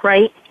work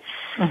right.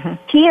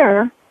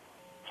 Here,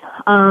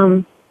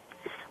 when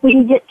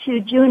you get to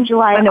June,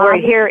 July, and the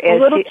word here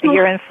is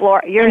you're in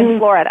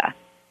Florida.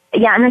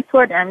 Yeah, I'm in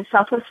Florida. I'm in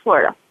Southwest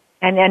Florida.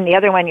 And then the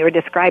other one you were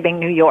describing,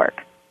 New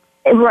York.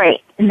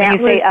 Right. And when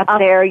you say up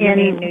there, you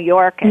mean New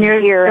York, and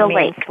here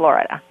means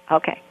Florida.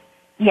 Okay.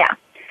 Yeah.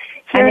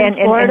 Here and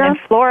in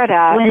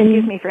Florida,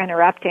 excuse me for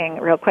interrupting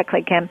real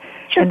quickly, Kim.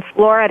 Sure. In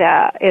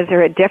Florida, is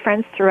there a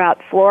difference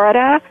throughout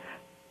Florida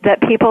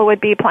that people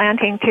would be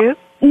planting too?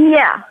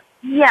 Yeah.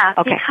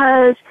 Okay.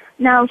 Because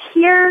now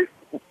here,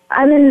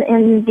 I'm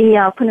in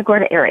the Punta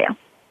Gorda area.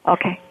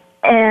 Okay.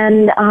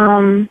 And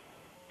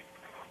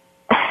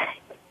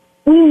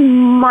we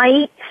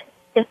might,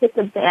 if it's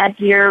a bad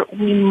year,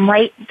 we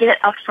might get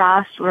a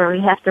frost where we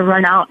have to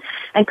run out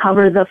and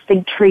cover the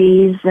fig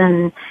trees.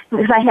 And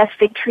because I have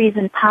fig trees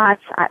in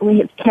pots, we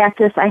have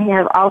cactus, I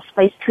have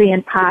allspice tree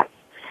in pots.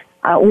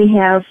 We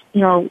have,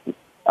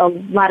 a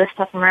lot of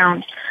stuff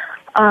around.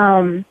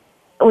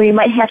 We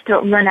might have to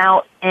run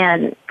out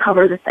and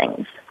cover the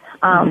things.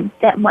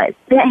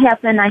 That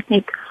happened, I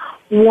think,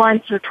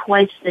 once or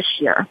twice this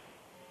year.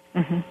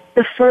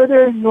 The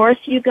further north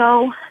you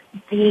go,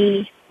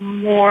 the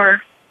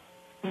more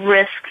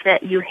risk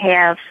that you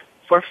have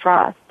for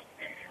frost.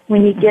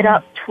 When you get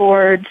up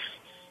towards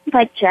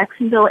like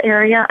Jacksonville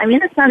area, I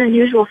mean, it's not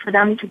unusual for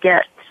them to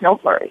get snow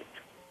flurries.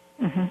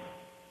 And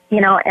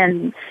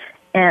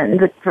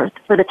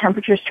for the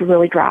temperatures to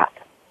really drop.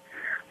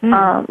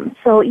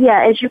 So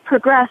yeah, as you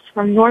progress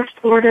from North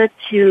Florida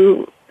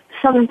to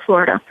Southern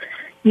Florida,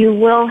 you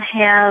will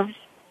have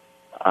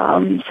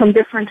some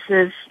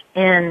differences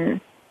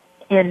in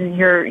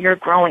your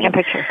growing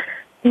temperature.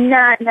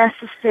 Not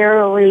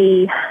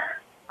necessarily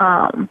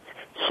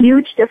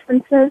huge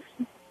differences,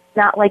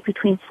 not like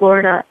between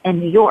Florida and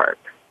New York,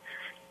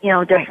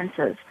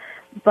 differences.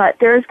 Right. But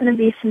there's going to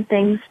be some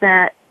things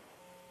that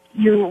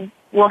you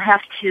will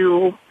have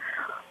to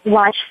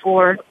watch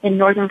for in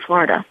Northern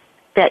Florida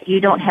that you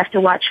don't have to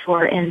watch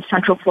for in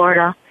Central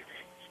Florida.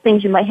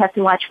 Things you might have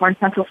to watch for in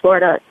Central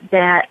Florida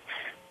that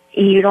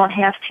you don't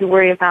have to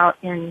worry about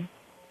in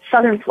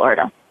Southern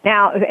Florida.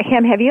 Now,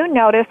 Kim, have you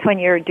noticed when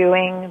you're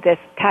doing this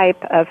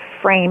type of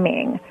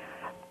framing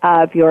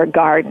of your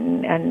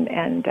garden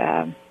and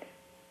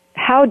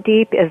how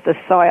deep is the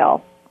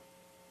soil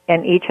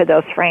in each of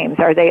those frames?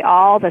 Are they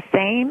all the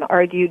same,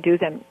 or do you do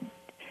them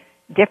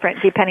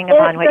different depending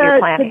upon what you're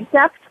planting? The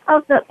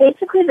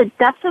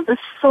depth of the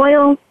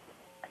soil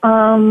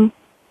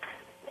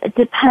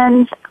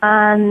depends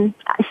on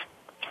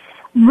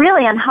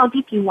how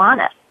deep you want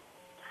it.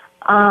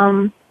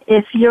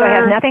 If you're so it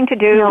has nothing to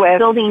do with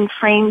building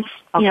frames,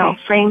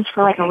 frames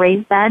for like a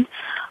raised bed,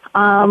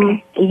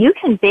 You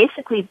can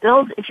basically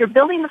build, if you're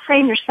building the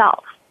frame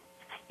yourself,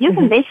 you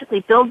can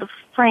basically build the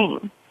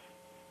frame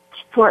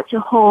for it to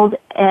hold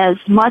as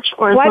much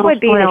or as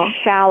little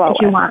soil as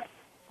you want.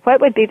 What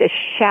would be the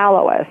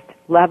shallowest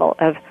level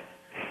of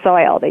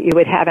soil that you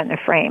would have in the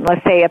frame?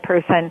 Let's say a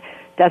person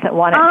doesn't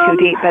want it too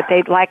deep, but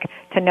they'd like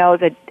to know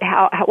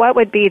what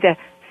would be the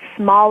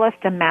smallest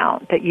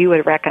amount that you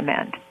would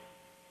recommend?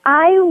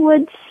 I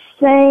would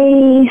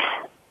say,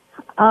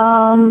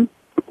 I'm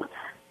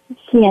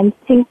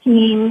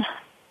thinking,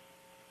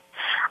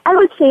 I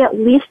would say at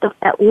least a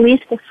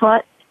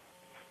foot.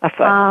 A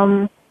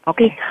foot.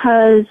 Okay.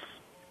 Because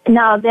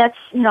now that's,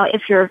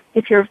 if your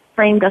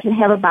frame doesn't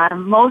have a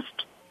bottom,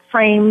 most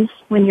frames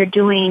when you're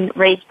doing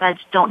raised beds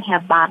don't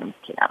have bottoms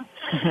to them.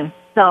 Mm-hmm.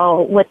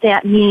 So what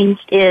that means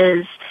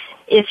is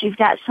if you've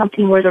got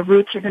something where the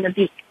roots are going to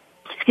be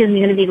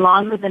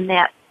longer than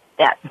that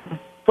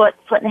foot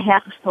and a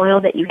half of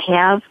soil that you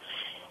have,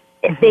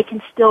 they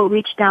can still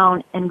reach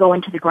down and go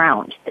into the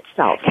ground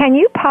itself. Can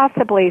you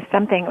possibly,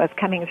 something was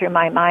coming through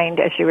my mind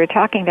as you were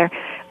talking there,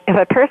 if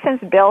a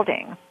person's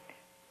building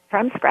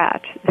from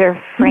scratch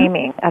their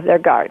framing of their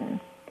garden,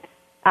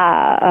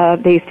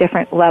 of these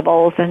different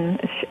levels and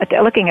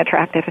they're looking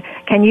attractive,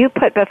 can you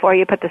before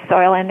you put the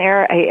soil in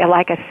there,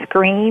 like a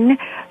screen,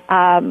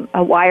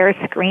 a wire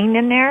screen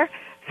in there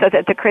so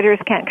that the critters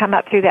can't come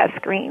up through that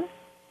screen?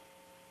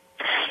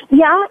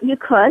 Yeah, you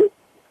could.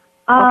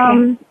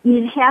 Okay.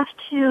 You'd have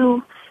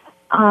to.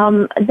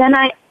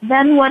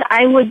 Then what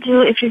I would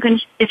do if you're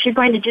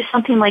going to do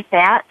something like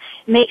that,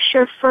 make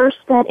sure first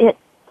that it's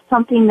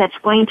something that's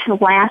going to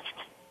last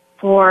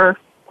for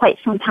quite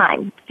some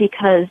time,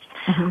 because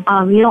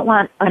you don't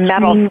want a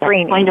metal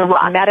screening going to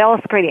rot. Metal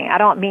screening. I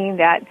don't mean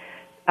that.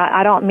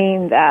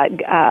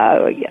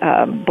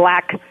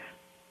 Black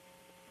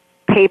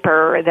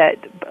paper that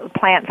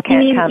plants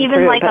can't come even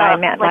through. Like but I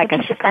meant like a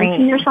piece of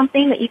fencing or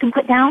something that you can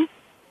put down.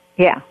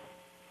 Yeah.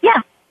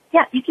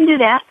 Yeah, you can do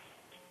that.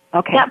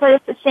 Okay. Yeah, but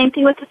it's the same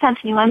thing with the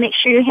fencing. You want to make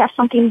sure you have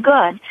something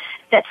good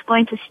that's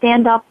going to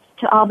stand up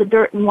to all the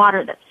dirt and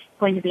water that's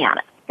going to be on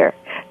it. Sure.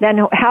 Then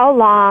how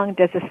long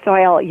does the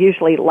soil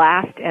usually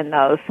last in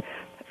those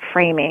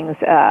framings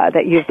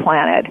that you've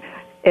planted?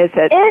 Is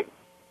it? It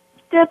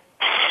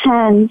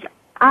depends.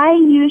 I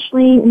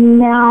usually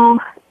now,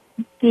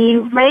 the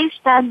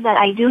raised bed that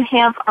I do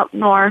have up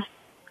north,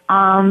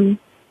 I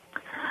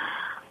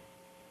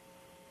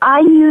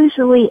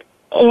usually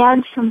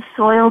add some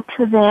soil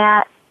to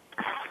that.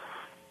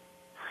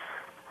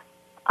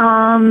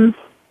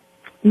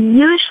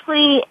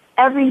 Usually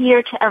every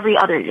year to every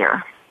other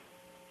year.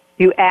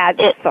 You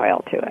add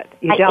soil to it.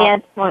 You don't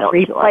add soil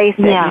replace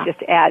to it. Yeah. You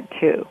just add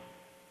to.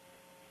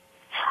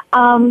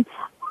 I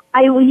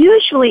will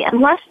usually,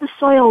 unless the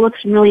soil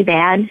looks really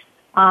bad,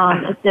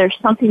 if there's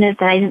something that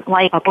I didn't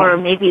like, or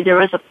maybe there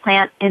was a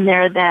plant in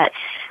there that,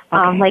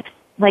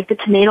 like the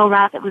tomato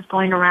rot that was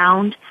going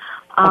around,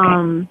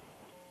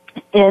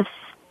 if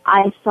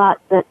I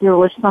thought that there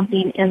was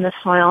something in the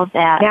soil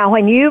that... Now,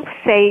 when you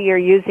say you're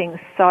using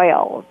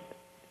soil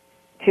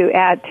to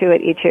add to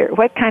it each year,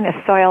 what kind of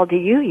soil do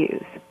you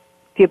use?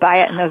 Do you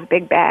buy it in those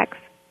big bags?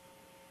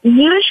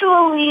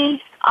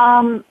 Usually,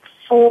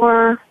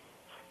 for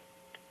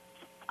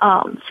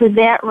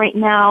that right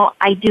now,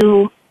 I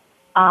do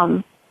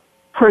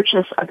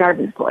purchase a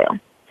garden soil.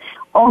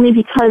 Only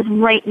because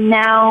right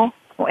now...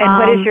 And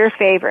what is your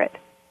favorite?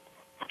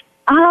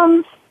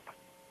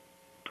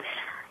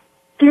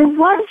 There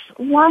was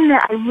one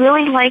that I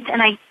really liked,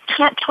 and I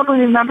can't totally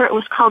remember. It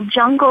was called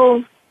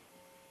Jungle.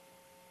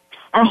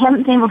 I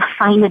haven't been able to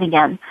find it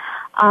again.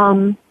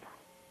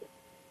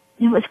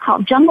 It was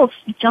called Jungle.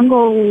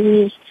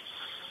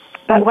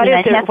 But what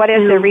is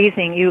the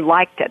reason you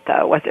liked it,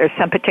 though? Was there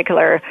some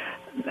particular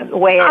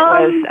way it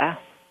was?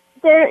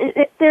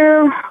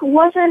 There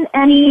wasn't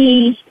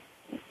any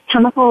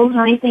chemicals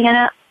or anything in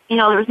it.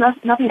 There was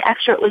nothing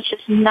extra. It was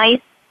just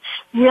nice,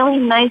 really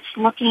nice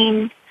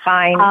looking.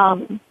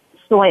 Fine.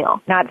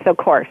 Soil. Not so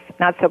coarse.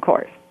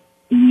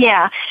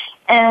 Yeah,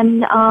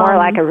 and more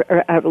like a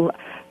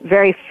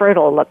very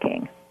fertile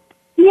looking.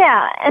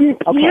 Yeah, and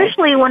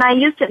usually when I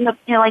used it in the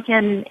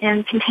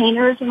in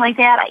containers and like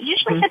that, I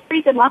usually had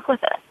pretty good luck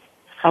with it.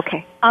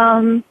 Okay.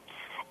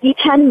 You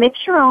can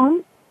mix your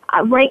own.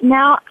 Right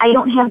now, I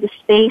don't have the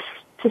space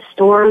to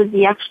store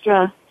the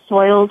extra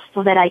soils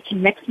so that I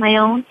can mix my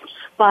own.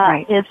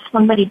 But if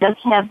somebody does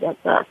have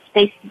the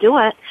space to do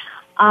it,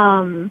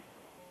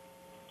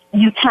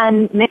 you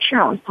can mix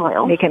your own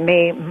soil. You can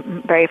be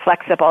very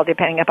flexible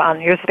depending upon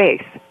your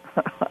space.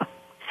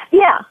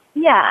 Yeah.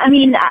 I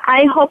mean,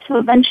 I hope to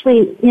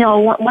eventually,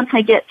 once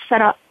I get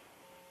set up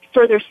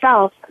further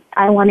south,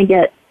 I want to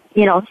get,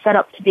 set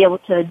up to be able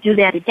to do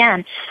that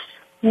again.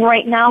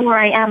 Right now where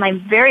I am,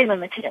 I'm very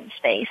limited in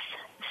space.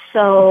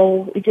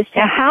 So we just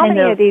have how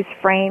many of these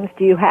frames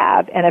do you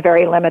have in a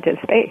very limited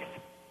space?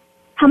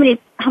 How many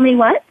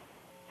what?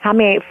 How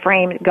many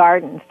framed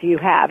gardens do you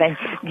have? And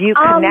do you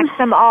connect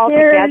them all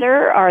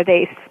together, or are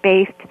they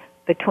spaced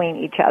between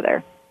each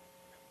other?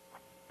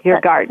 Your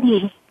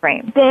garden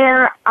frame.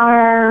 There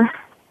are,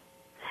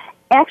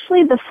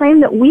 actually the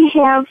frame that we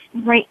have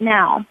right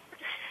now,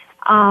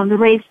 the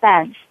raised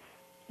beds,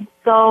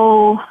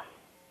 go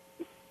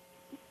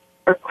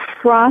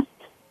across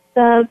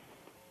the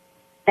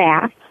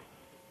back,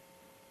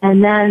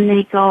 and then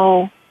they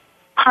go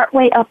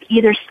partway up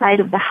either side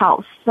of the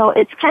house. So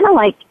it's kind of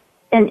like,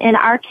 in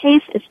our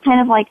case, it's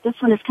kind of like, this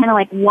one is kind of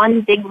like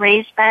one big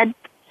raised bed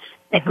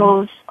that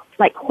goes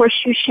like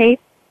horseshoe shape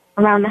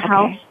around the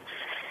house.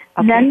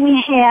 Okay. Then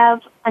we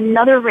have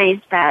another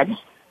raised bed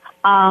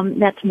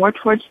that's more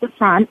towards the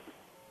front.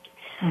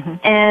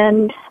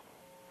 And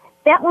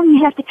that one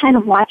you have to kind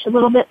of watch a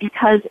little bit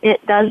because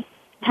it does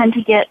tend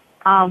to get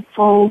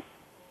full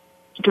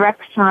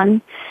direct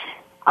sun.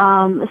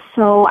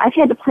 So I've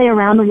had to play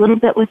around a little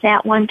bit with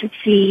that one to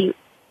see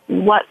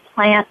what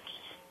plants.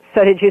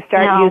 So did you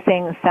start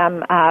using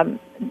some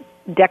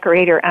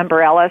decorator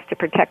umbrellas to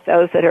protect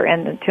those that are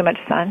in too much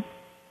sun?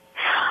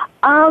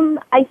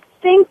 I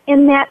think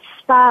in that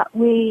spot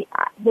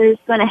there's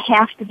going to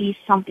have to be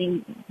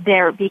something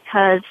there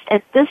because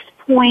at this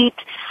point,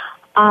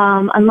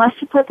 unless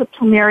you put the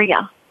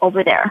plumeria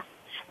over there,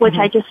 which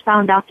I just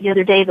found out the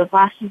other day, the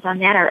blossoms on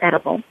that are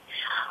edible.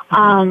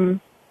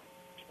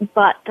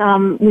 But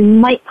we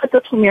might put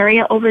the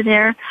plumeria over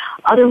there.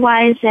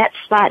 Otherwise, that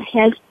spot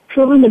has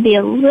proven to be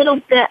a little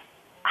bit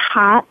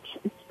hot,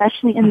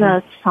 especially in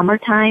the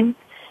summertime,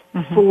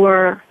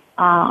 for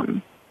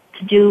to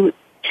do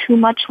too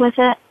much with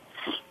it.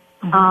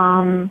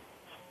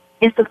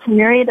 If the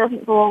plumeria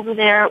doesn't go over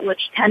there,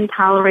 which can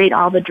tolerate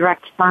all the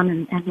direct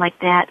sun and like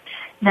that,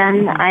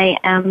 then I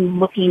am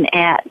looking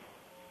at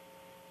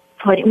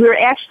we were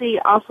actually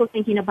also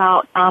thinking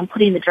about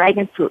putting the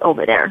dragon fruit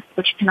over there,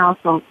 which can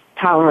also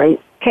tolerate.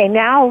 Okay,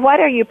 now what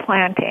are you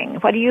planting?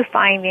 What are you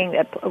finding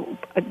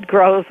that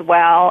grows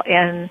well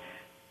in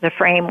the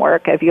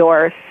framework of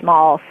your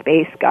small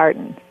space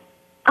garden?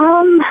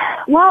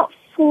 Well,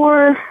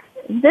 for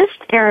this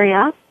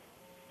area,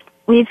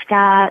 we've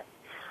got,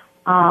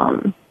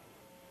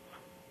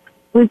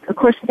 we've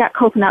got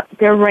coconut.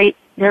 They're right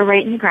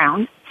in the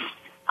ground.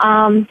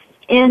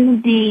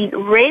 In the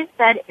raised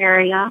bed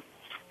area,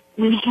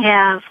 we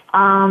have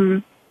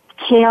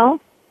kale,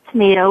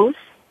 tomatoes,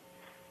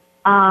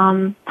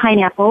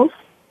 pineapples,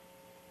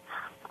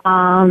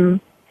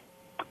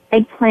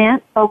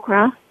 eggplant,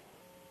 okra,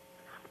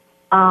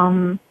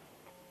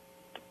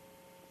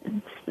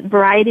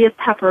 variety of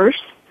peppers.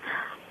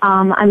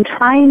 I'm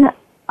trying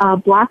a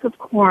block of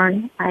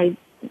corn. I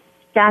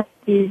got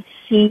these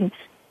seeds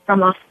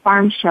from a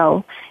farm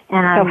show,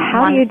 and so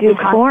how do you do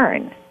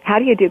corn? How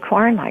do you do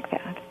corn like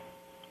that?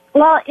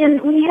 Well,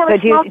 we have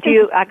a small. Do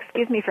you?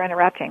 Excuse me for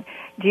interrupting.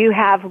 Do you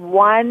have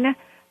one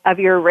of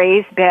your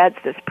raised beds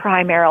that's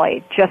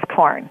primarily just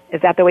corn?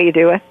 Is that the way you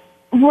do it?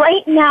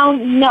 Right now,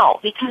 no,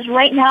 because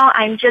right now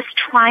I'm just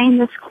trying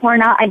this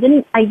corn out. I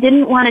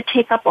didn't want to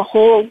take up a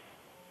whole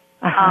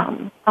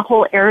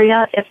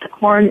area if the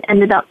corn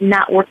ended up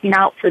not working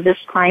out for this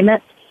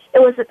climate. It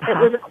was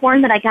a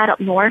corn that I got up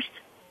north,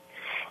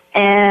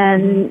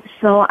 and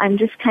so I'm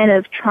just kind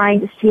of trying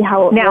to see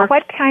how it works. Now,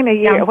 what time of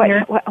year?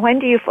 When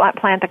do you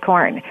plant the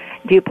corn?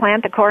 Do you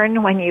plant the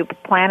corn when you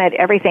planted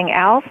everything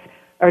else,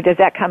 or does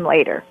that come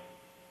later?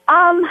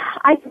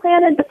 I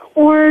planted the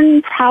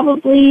corn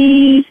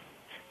probably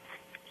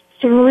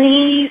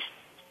 3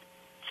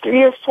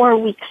 or 4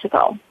 weeks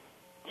ago,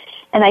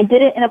 and I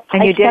did it in a.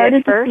 And you did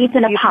it first? You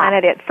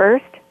planted it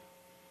first?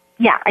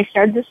 Yeah, I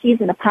started the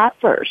seeds in a pot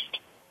first.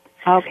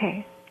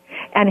 Okay.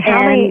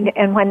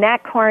 And when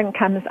that corn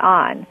comes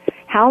on,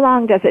 how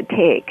long does it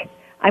take?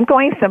 I'm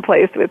going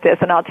someplace with this,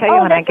 and I'll tell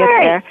you when I get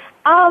there.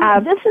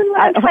 This is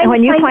what I'm trying when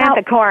to you find plant out.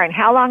 the corn,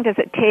 how long does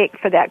it take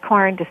for that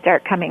corn to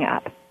start coming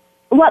up?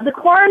 Well, the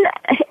corn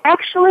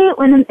actually,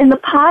 when in the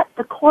pot,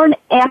 the corn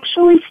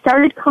actually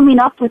started coming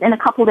up within a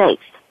couple days.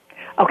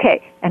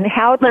 Okay, and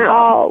how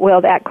tall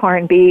will that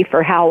corn be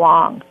for how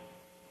long?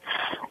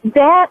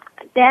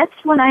 That's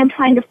what I'm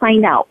trying to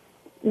find out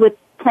with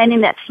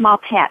planting that small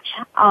patch.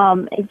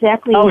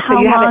 Exactly how so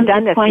you long haven't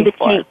done it's this going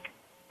before. to take.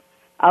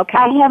 Okay.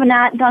 I have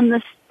not done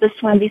this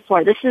one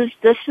before. This is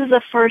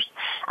the first.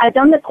 I've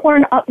done the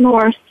corn up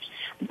north,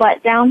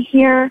 but down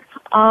here,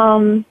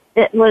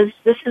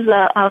 this is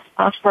a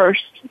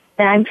first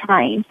that I'm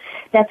trying.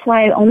 That's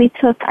why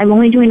I'm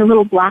only doing a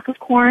little block of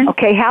corn.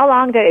 Okay, how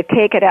long did it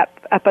take it up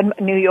in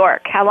New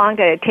York? How long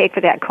did it take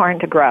for that corn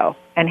to grow?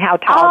 And how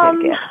tall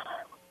did it get?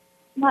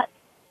 Let's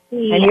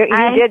see. And you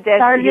did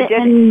this.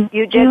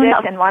 You did this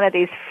in one of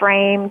these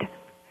framed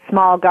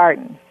small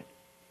gardens.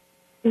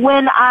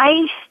 When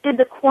I did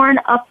the corn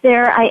up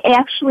there, I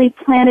actually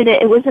planted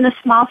it. It was in a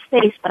small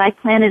space, but I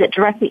planted it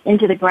directly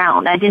into the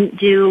ground. I didn't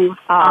do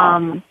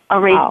a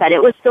raised bed.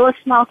 It was still a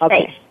small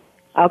space,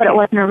 but it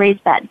wasn't a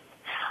raised bed.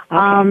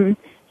 Okay.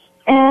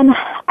 And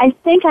I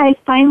think I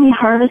finally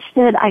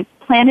harvested. I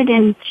planted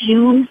in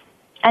June,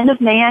 end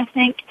of May, I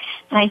think.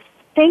 And I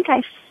think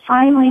I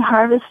finally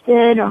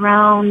harvested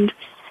around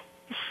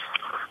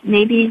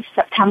maybe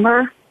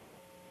September.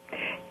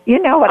 You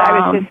know what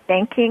I was just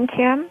thinking,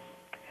 Kim?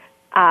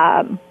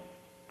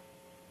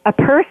 a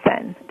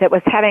person that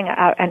was having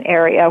an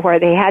area where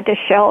they had to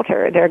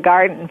shelter their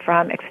garden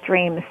from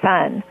extreme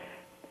sun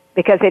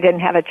because they didn't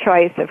have a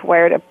choice of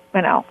where to,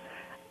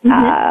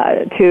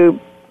 to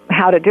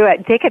how to do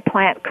it. They could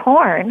plant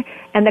corn,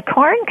 and the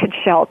corn could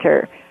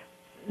shelter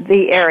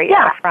the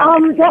area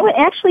from. That would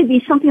actually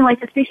be something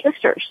like the Three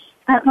Sisters.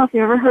 I don't know if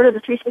you ever heard of the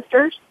Three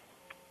Sisters.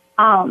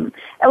 That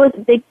was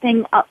a big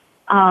thing up,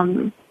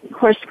 of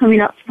course,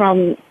 coming up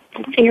from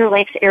Finger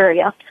Lakes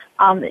area.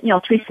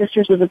 Three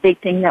Sisters was a big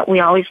thing that we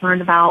always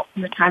learned about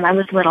from the time I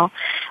was little.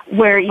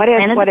 Where you what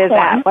is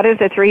that? What is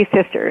the Three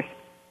Sisters?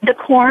 The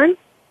corn,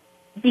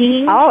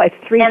 beans, it's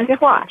three and sisters.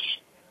 squash.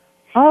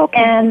 Oh,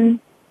 okay. And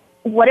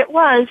what it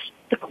was,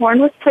 the corn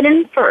was put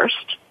in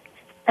first,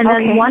 and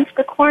then once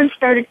the corn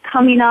started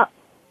coming up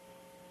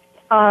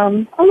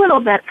a little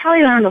bit,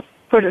 probably around a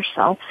foot or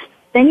so,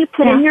 then you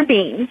put in your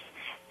beans,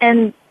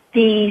 and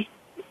the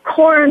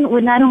corn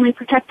would not only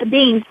protect the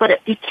beans, but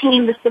it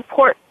became the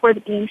support for the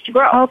beans to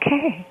grow.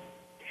 Okay.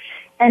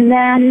 And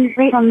then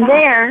from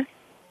there,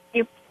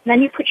 you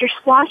put your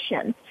squash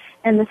in,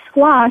 and the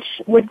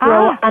squash would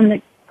grow on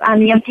the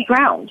empty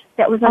ground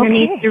that was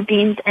underneath your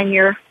beans and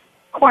your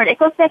corn. It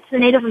goes back to the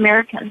Native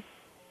American.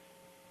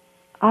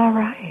 All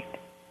right.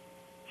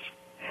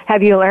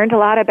 Have you learned a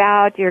lot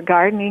about your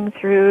gardening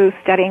through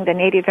studying the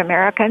Native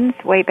Americans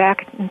way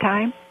back in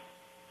time?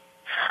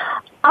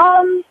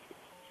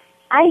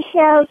 I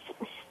have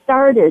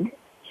started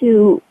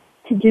to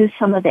do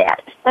some of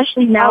that,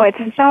 especially now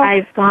since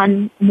I've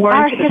gone more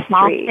into the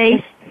small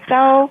space.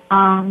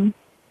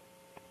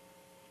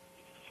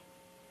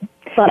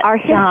 But our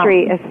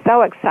history is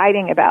so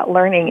exciting about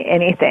learning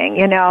anything.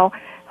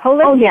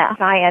 Holistic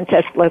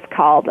scientists, let's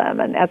call them,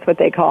 and that's what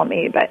they call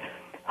me. But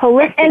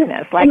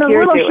holisticness, like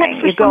you're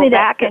doing, you go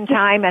back in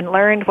time and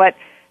learned what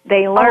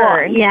they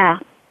learned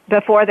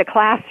before the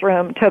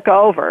classroom took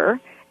over.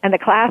 And the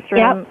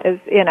classroom is,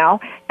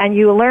 and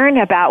you learn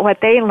about what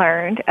they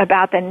learned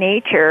about the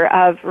nature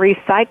of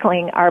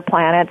recycling our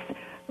planet's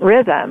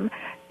rhythm.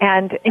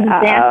 And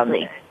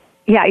exactly.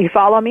 You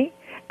follow me?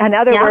 In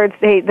other words,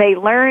 they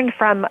learned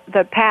from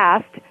the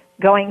past,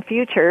 going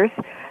futures,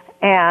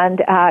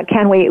 and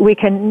we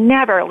can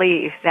never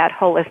leave that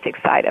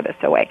holistic side of us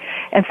away.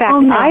 In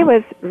fact, I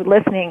was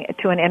listening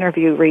to an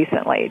interview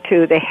recently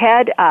to the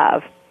head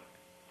of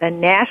the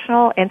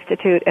National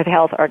Institute of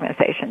Health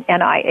Organization,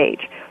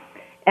 NIH.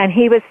 And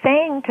he was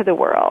saying to the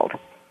world,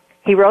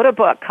 he wrote a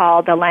book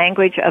called The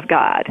Language of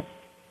God,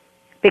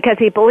 because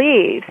he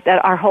believes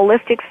that our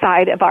holistic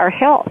side of our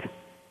health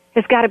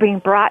has got to be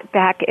brought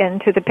back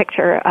into the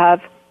picture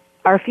of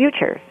our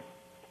futures.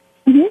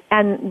 Mm-hmm.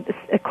 And,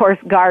 of course,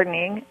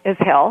 gardening is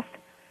health,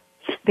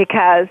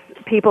 because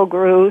people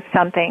grew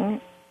something,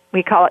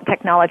 we call it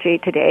technology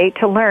today,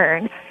 to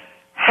learn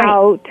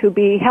how to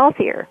be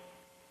healthier.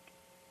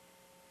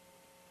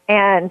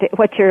 And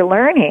what you're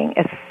learning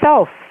is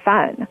so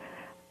fun.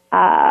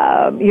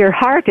 Your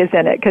heart is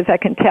in it, because I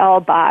can tell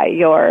by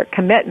your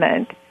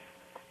commitment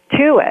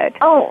to it.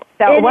 Oh,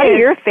 so what is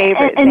your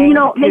favorite thing? And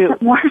it makes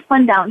it more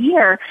fun down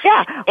here.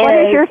 Yeah. What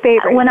is your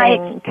favorite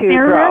thing to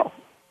grow?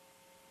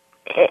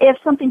 If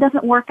something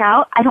doesn't work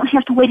out, I don't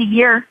have to wait a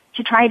year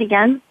to try it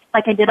again,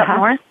 like I did up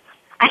north.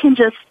 I can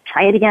just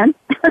try it again.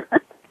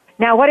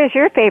 Now, what is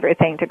your favorite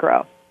thing to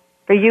grow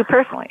for you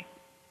personally?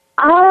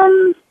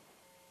 I'm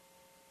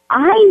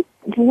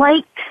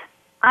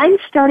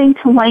starting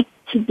to like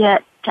to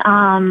get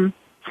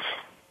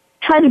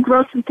try to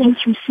grow some things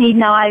from seed.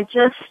 Now I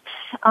just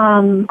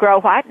grow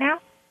what now?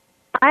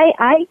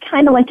 I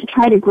kind of like to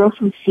try to grow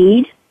from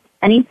seed.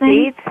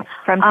 Anything. Seeds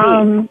from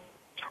seed.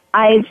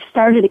 I've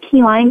started a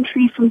key lime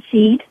tree from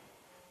seed.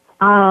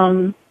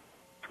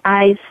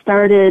 I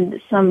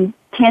started some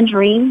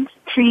tangerine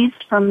trees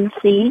from the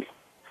seed.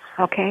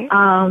 Okay.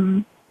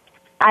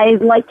 I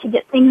like to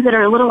get things that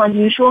are a little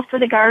unusual for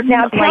the garden.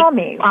 Now tell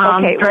me,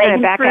 we're going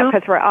to back up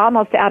because we're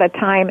almost out of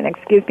time, and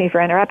excuse me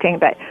for interrupting,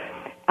 but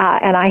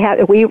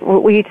and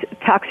we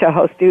talk show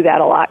hosts do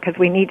that a lot because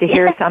we need to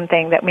hear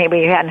something that maybe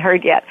you hadn't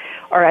heard yet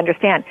or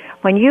understand.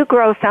 When you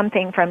grow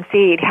something from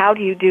seed, how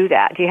do you do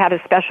that? Do you have a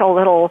special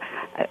little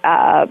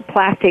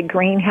plastic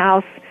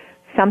greenhouse,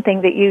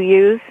 something that you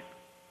use?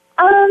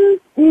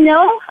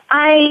 No,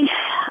 I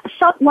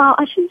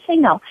shouldn't say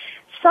no.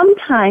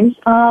 Sometimes,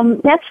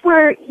 that's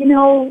where,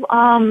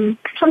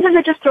 sometimes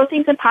I just throw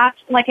things in pots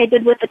like I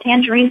did with the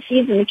tangerine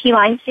seeds and the key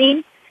lime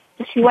seed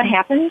to see what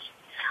happens.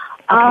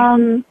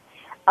 Okay.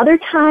 Other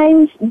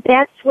times,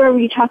 that's where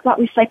we talk about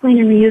recycling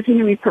and reusing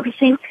and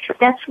repurposing.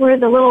 That's where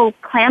the little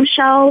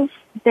clamshells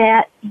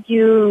that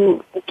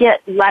you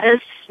get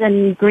lettuce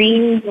and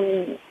greens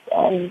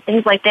and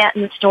things like that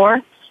in the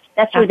store,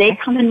 that's where they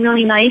come in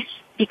really nice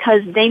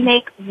because they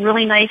make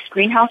really nice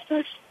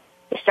greenhouses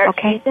to start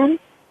seeds in.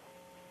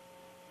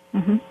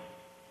 Mm-hmm.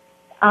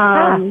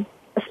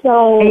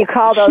 So and you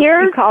call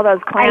those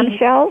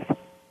clamshells?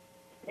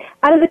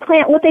 Out of the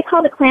what they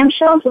call the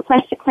clamshells, the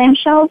plastic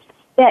clamshells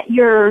that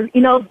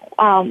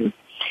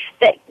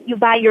that you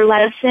buy your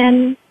lettuce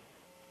in,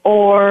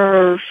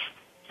 or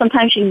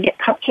sometimes you can get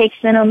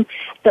cupcakes in them.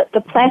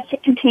 The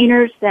plastic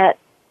containers that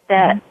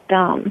that,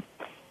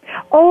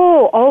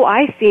 Oh,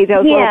 I see.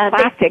 Those Yeah, little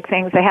plastic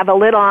things. They have a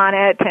lid on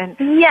it. And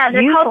yeah,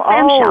 they're called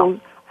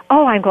clamshells.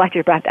 Oh, I'm glad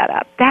you brought that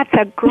up. That's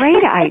a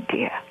great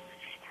idea.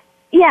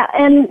 Yeah,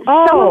 and some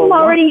of Oh, them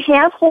already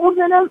have holes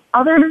in them.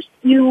 Others,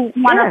 you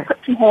want Sure. to put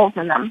some holes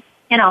in them,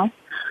 you know.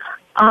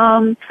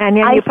 And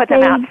then I you put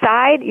them say-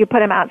 outside. You put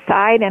them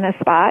outside in a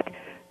spot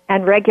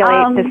and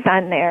regulate the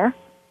sun there.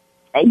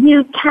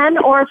 You can,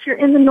 or if you're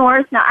in the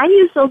north. Now, I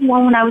used those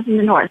more when I was in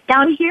the north.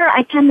 Down here,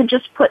 I tend to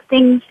just put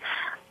things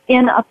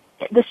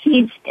the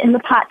seeds in the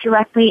pot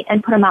directly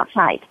and put them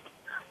outside.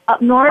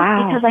 Up north,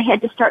 Wow. because I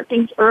had to start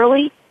things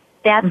early,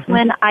 that's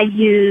when I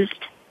used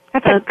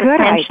That's the a good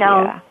clamshell.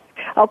 idea.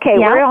 Okay,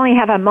 Yeah. we only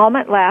have a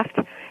moment left,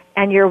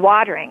 and you're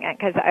watering it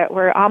because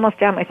we're almost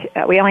done with.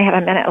 We only have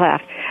a minute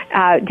left.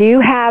 Do you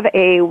have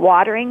a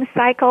watering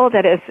cycle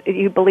that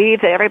you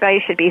believe that everybody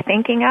should be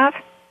thinking of?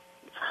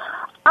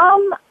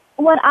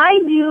 What I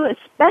do,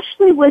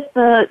 especially with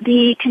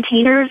the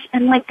containers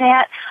and like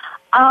that,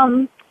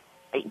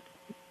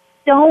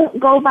 don't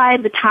go by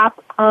the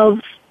top of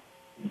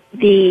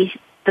the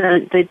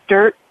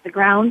dirt, the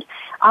ground.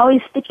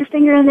 Always stick your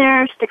finger in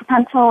there, stick a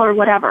pencil or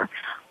whatever.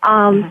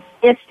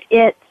 If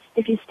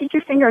you stick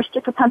your finger or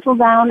stick a pencil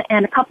down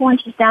and a couple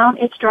inches down,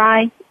 it's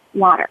dry,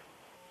 water.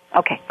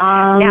 Okay.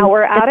 Now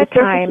we're out if of the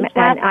surface time, is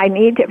wet- and I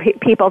need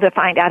people to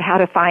find out how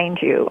to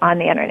find you on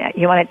the internet.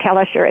 You want to tell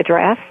us your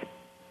address?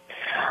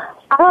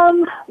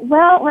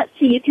 Well, let's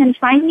see. You can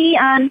find me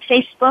on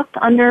Facebook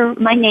under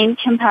my name,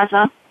 Kim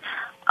Pezza.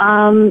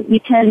 You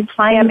can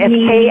find It's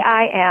me...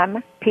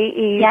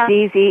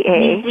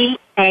 KIMPEZZA.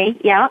 Z-A,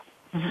 yeah.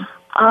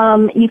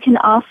 You can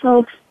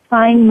also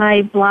find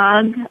my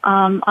blog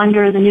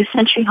under the New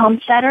Century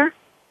Homesteader.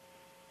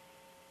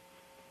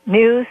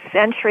 New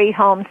Century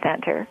Home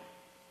Center.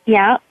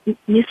 Yeah, the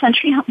New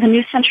Century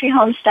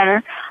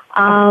Homesteader.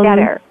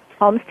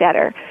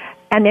 Homesteader.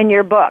 And then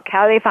your book.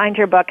 How do they find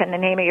your book and the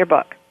name of your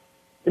book?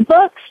 The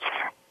books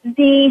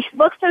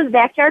are the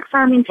Backyard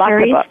Farming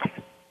series. Lots of books.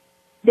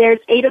 There's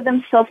 8 of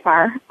them so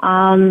far.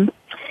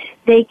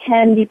 They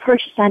can be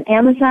purchased on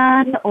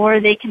Amazon, or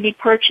they can be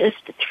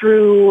purchased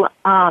through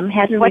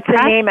Hazard What's the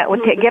Press. name?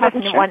 Give us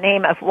one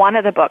name of one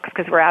of the books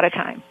because we're out of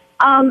time.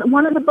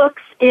 One of the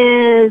books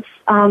is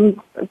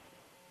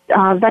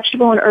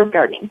Vegetable and Herb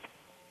Gardening.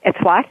 It's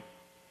what?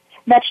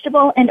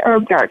 Vegetable and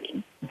Herb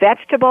Gardening.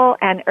 Vegetable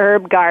and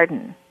Herb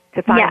Garden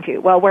to find you.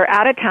 Well, we're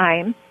out of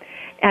time,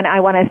 and I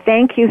want to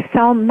thank you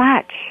so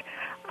much.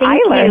 I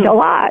learned a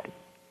lot.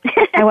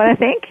 I want to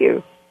thank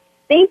you.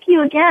 Thank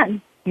you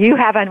again. You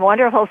have a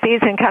wonderful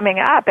season coming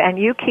up, and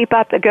you keep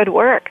up the good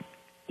work.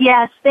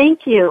 Yes,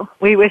 thank you.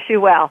 We wish you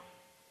well.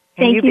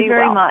 Thank you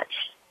very much.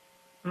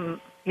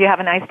 You have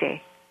a nice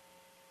day.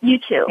 You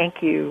too.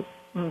 Thank you.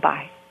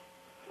 Bye.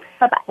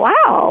 Bye-bye.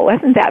 Wow,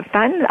 wasn't that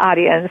fun,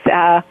 audience?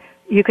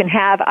 You can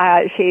have,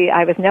 I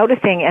was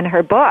noticing in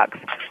her books,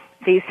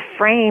 these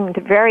framed,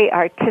 very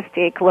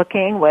artistic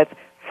looking with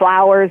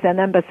flowers in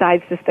them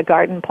besides just the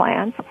garden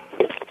plants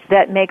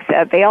that makes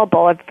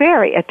available a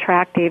very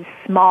attractive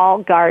small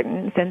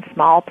gardens in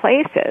small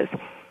places.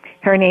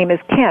 Her name is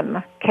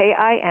Kim,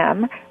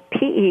 KIMPEZZA,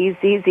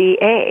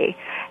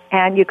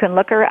 and you can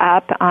look her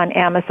up on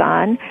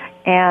Amazon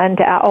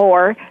and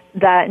or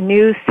the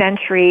New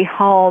Century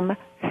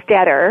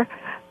Homesteader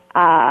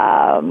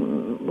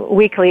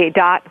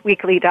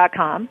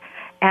weekly.com,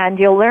 and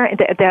you'll learn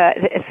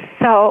it's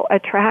so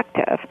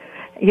attractive.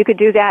 You could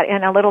do that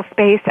in a little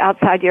space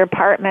outside your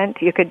apartment.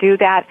 You could do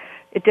that.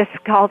 It's just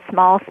called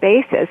small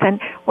spaces,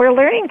 and we're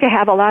learning to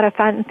have a lot of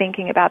fun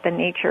thinking about the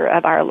nature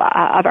of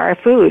our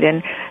food,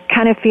 and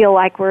kind of feel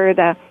like we're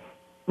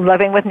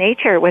living with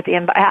nature, with the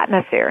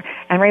atmosphere.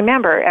 And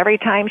remember, every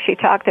time she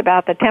talked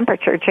about the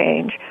temperature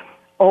change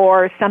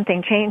or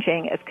something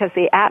changing, it's because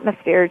the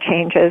atmosphere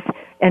changes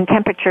in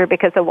temperature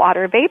because the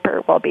water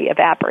vapor will be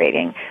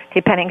evaporating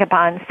depending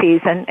upon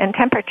season and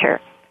temperature.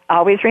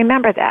 Always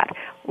remember that.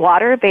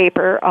 Water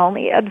vapor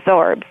only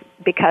absorbs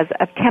because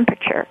of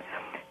temperature.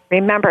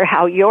 Remember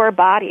how your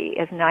body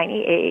is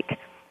 98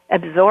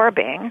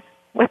 absorbing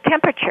with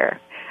temperature.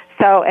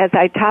 So as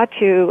I taught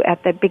you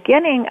at the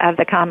beginning of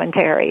the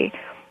commentary,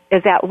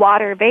 is that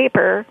water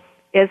vapor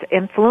is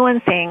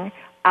influencing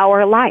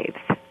our lives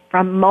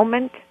from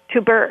moment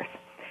to birth,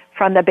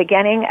 from the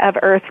beginning of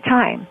Earth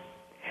time.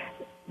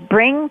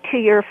 Bring to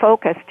your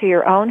focus to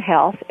your own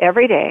health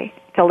every day,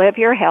 to live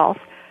your health,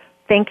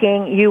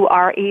 thinking you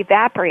are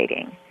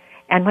evaporating.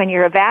 And when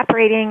you're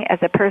evaporating as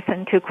a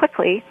person too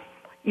quickly,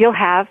 you'll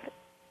have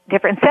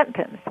different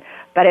symptoms.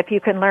 But if you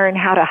can learn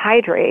how to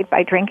hydrate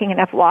by drinking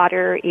enough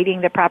water,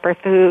 eating the proper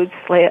foods,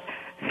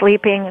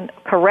 sleeping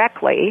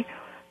correctly,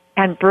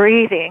 and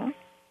breathing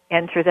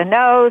in through the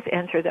nose,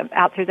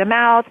 out through the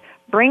mouth,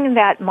 bring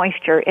that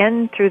moisture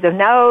in through the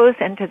nose,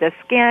 into the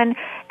skin,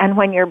 and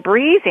when you're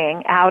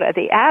breathing out of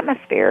the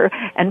atmosphere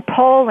and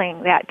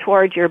pulling that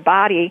towards your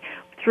body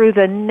through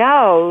the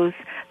nose,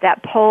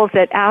 that pulls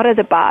it out of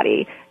the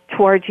body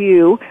towards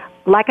you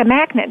like a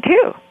magnet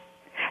too.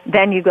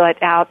 Then you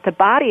let out the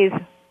body's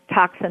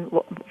toxin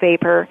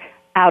vapor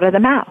out of the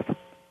mouth.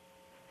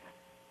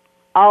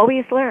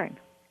 Always learn.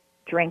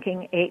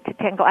 Drinking 8 to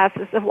 10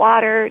 glasses of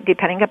water,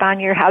 depending upon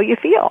how you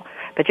feel.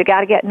 But you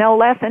got to get no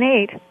less than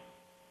 8.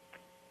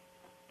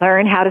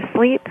 Learn how to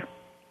sleep,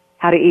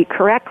 how to eat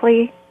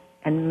correctly,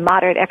 and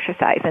moderate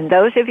exercise. And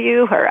those of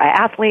you who are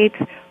athletes,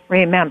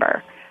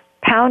 remember,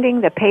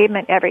 pounding the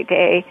pavement every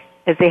day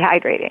is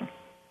dehydrating,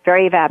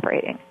 very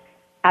evaporating,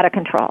 out of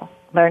control.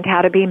 Learn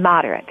how to be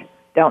moderate.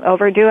 Don't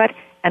overdo it,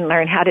 and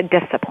learn how to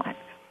discipline.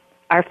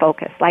 Our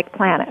focus, like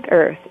planet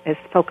Earth, is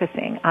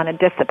focusing on a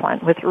discipline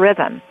with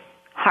rhythm,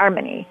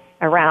 harmony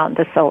around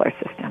the solar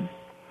system.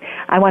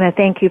 I want to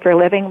thank you for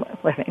living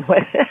with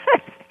us.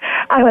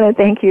 I want to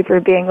thank you for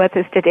being with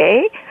us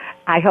today.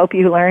 I hope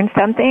you learned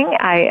something.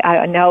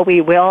 I know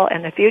we will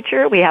in the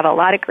future. We have a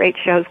lot of great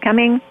shows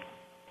coming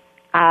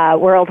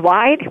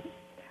worldwide,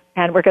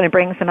 and we're going to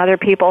bring some other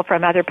people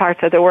from other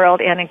parts of the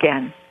world in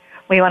again.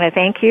 We want to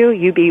thank you.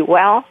 You be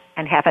well,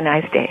 and have a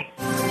nice day.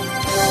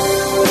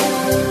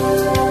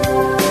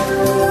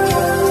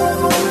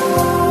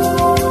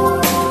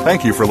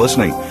 Thank you for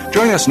listening.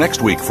 Join us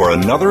next week for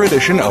another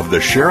edition of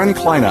the Sharon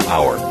Kleyne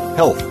Hour,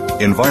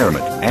 Health,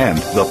 Environment, and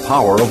the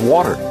Power of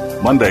Water.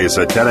 Mondays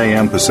at 10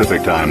 a.m.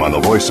 Pacific Time on the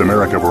Voice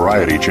America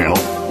Variety Channel,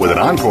 with an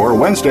encore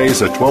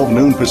Wednesdays at 12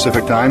 noon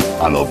Pacific Time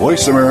on the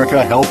Voice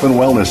America Health and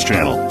Wellness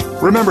Channel.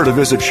 Remember to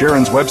visit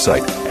Sharon's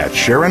website at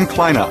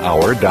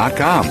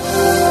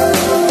SharonKleinehour.com.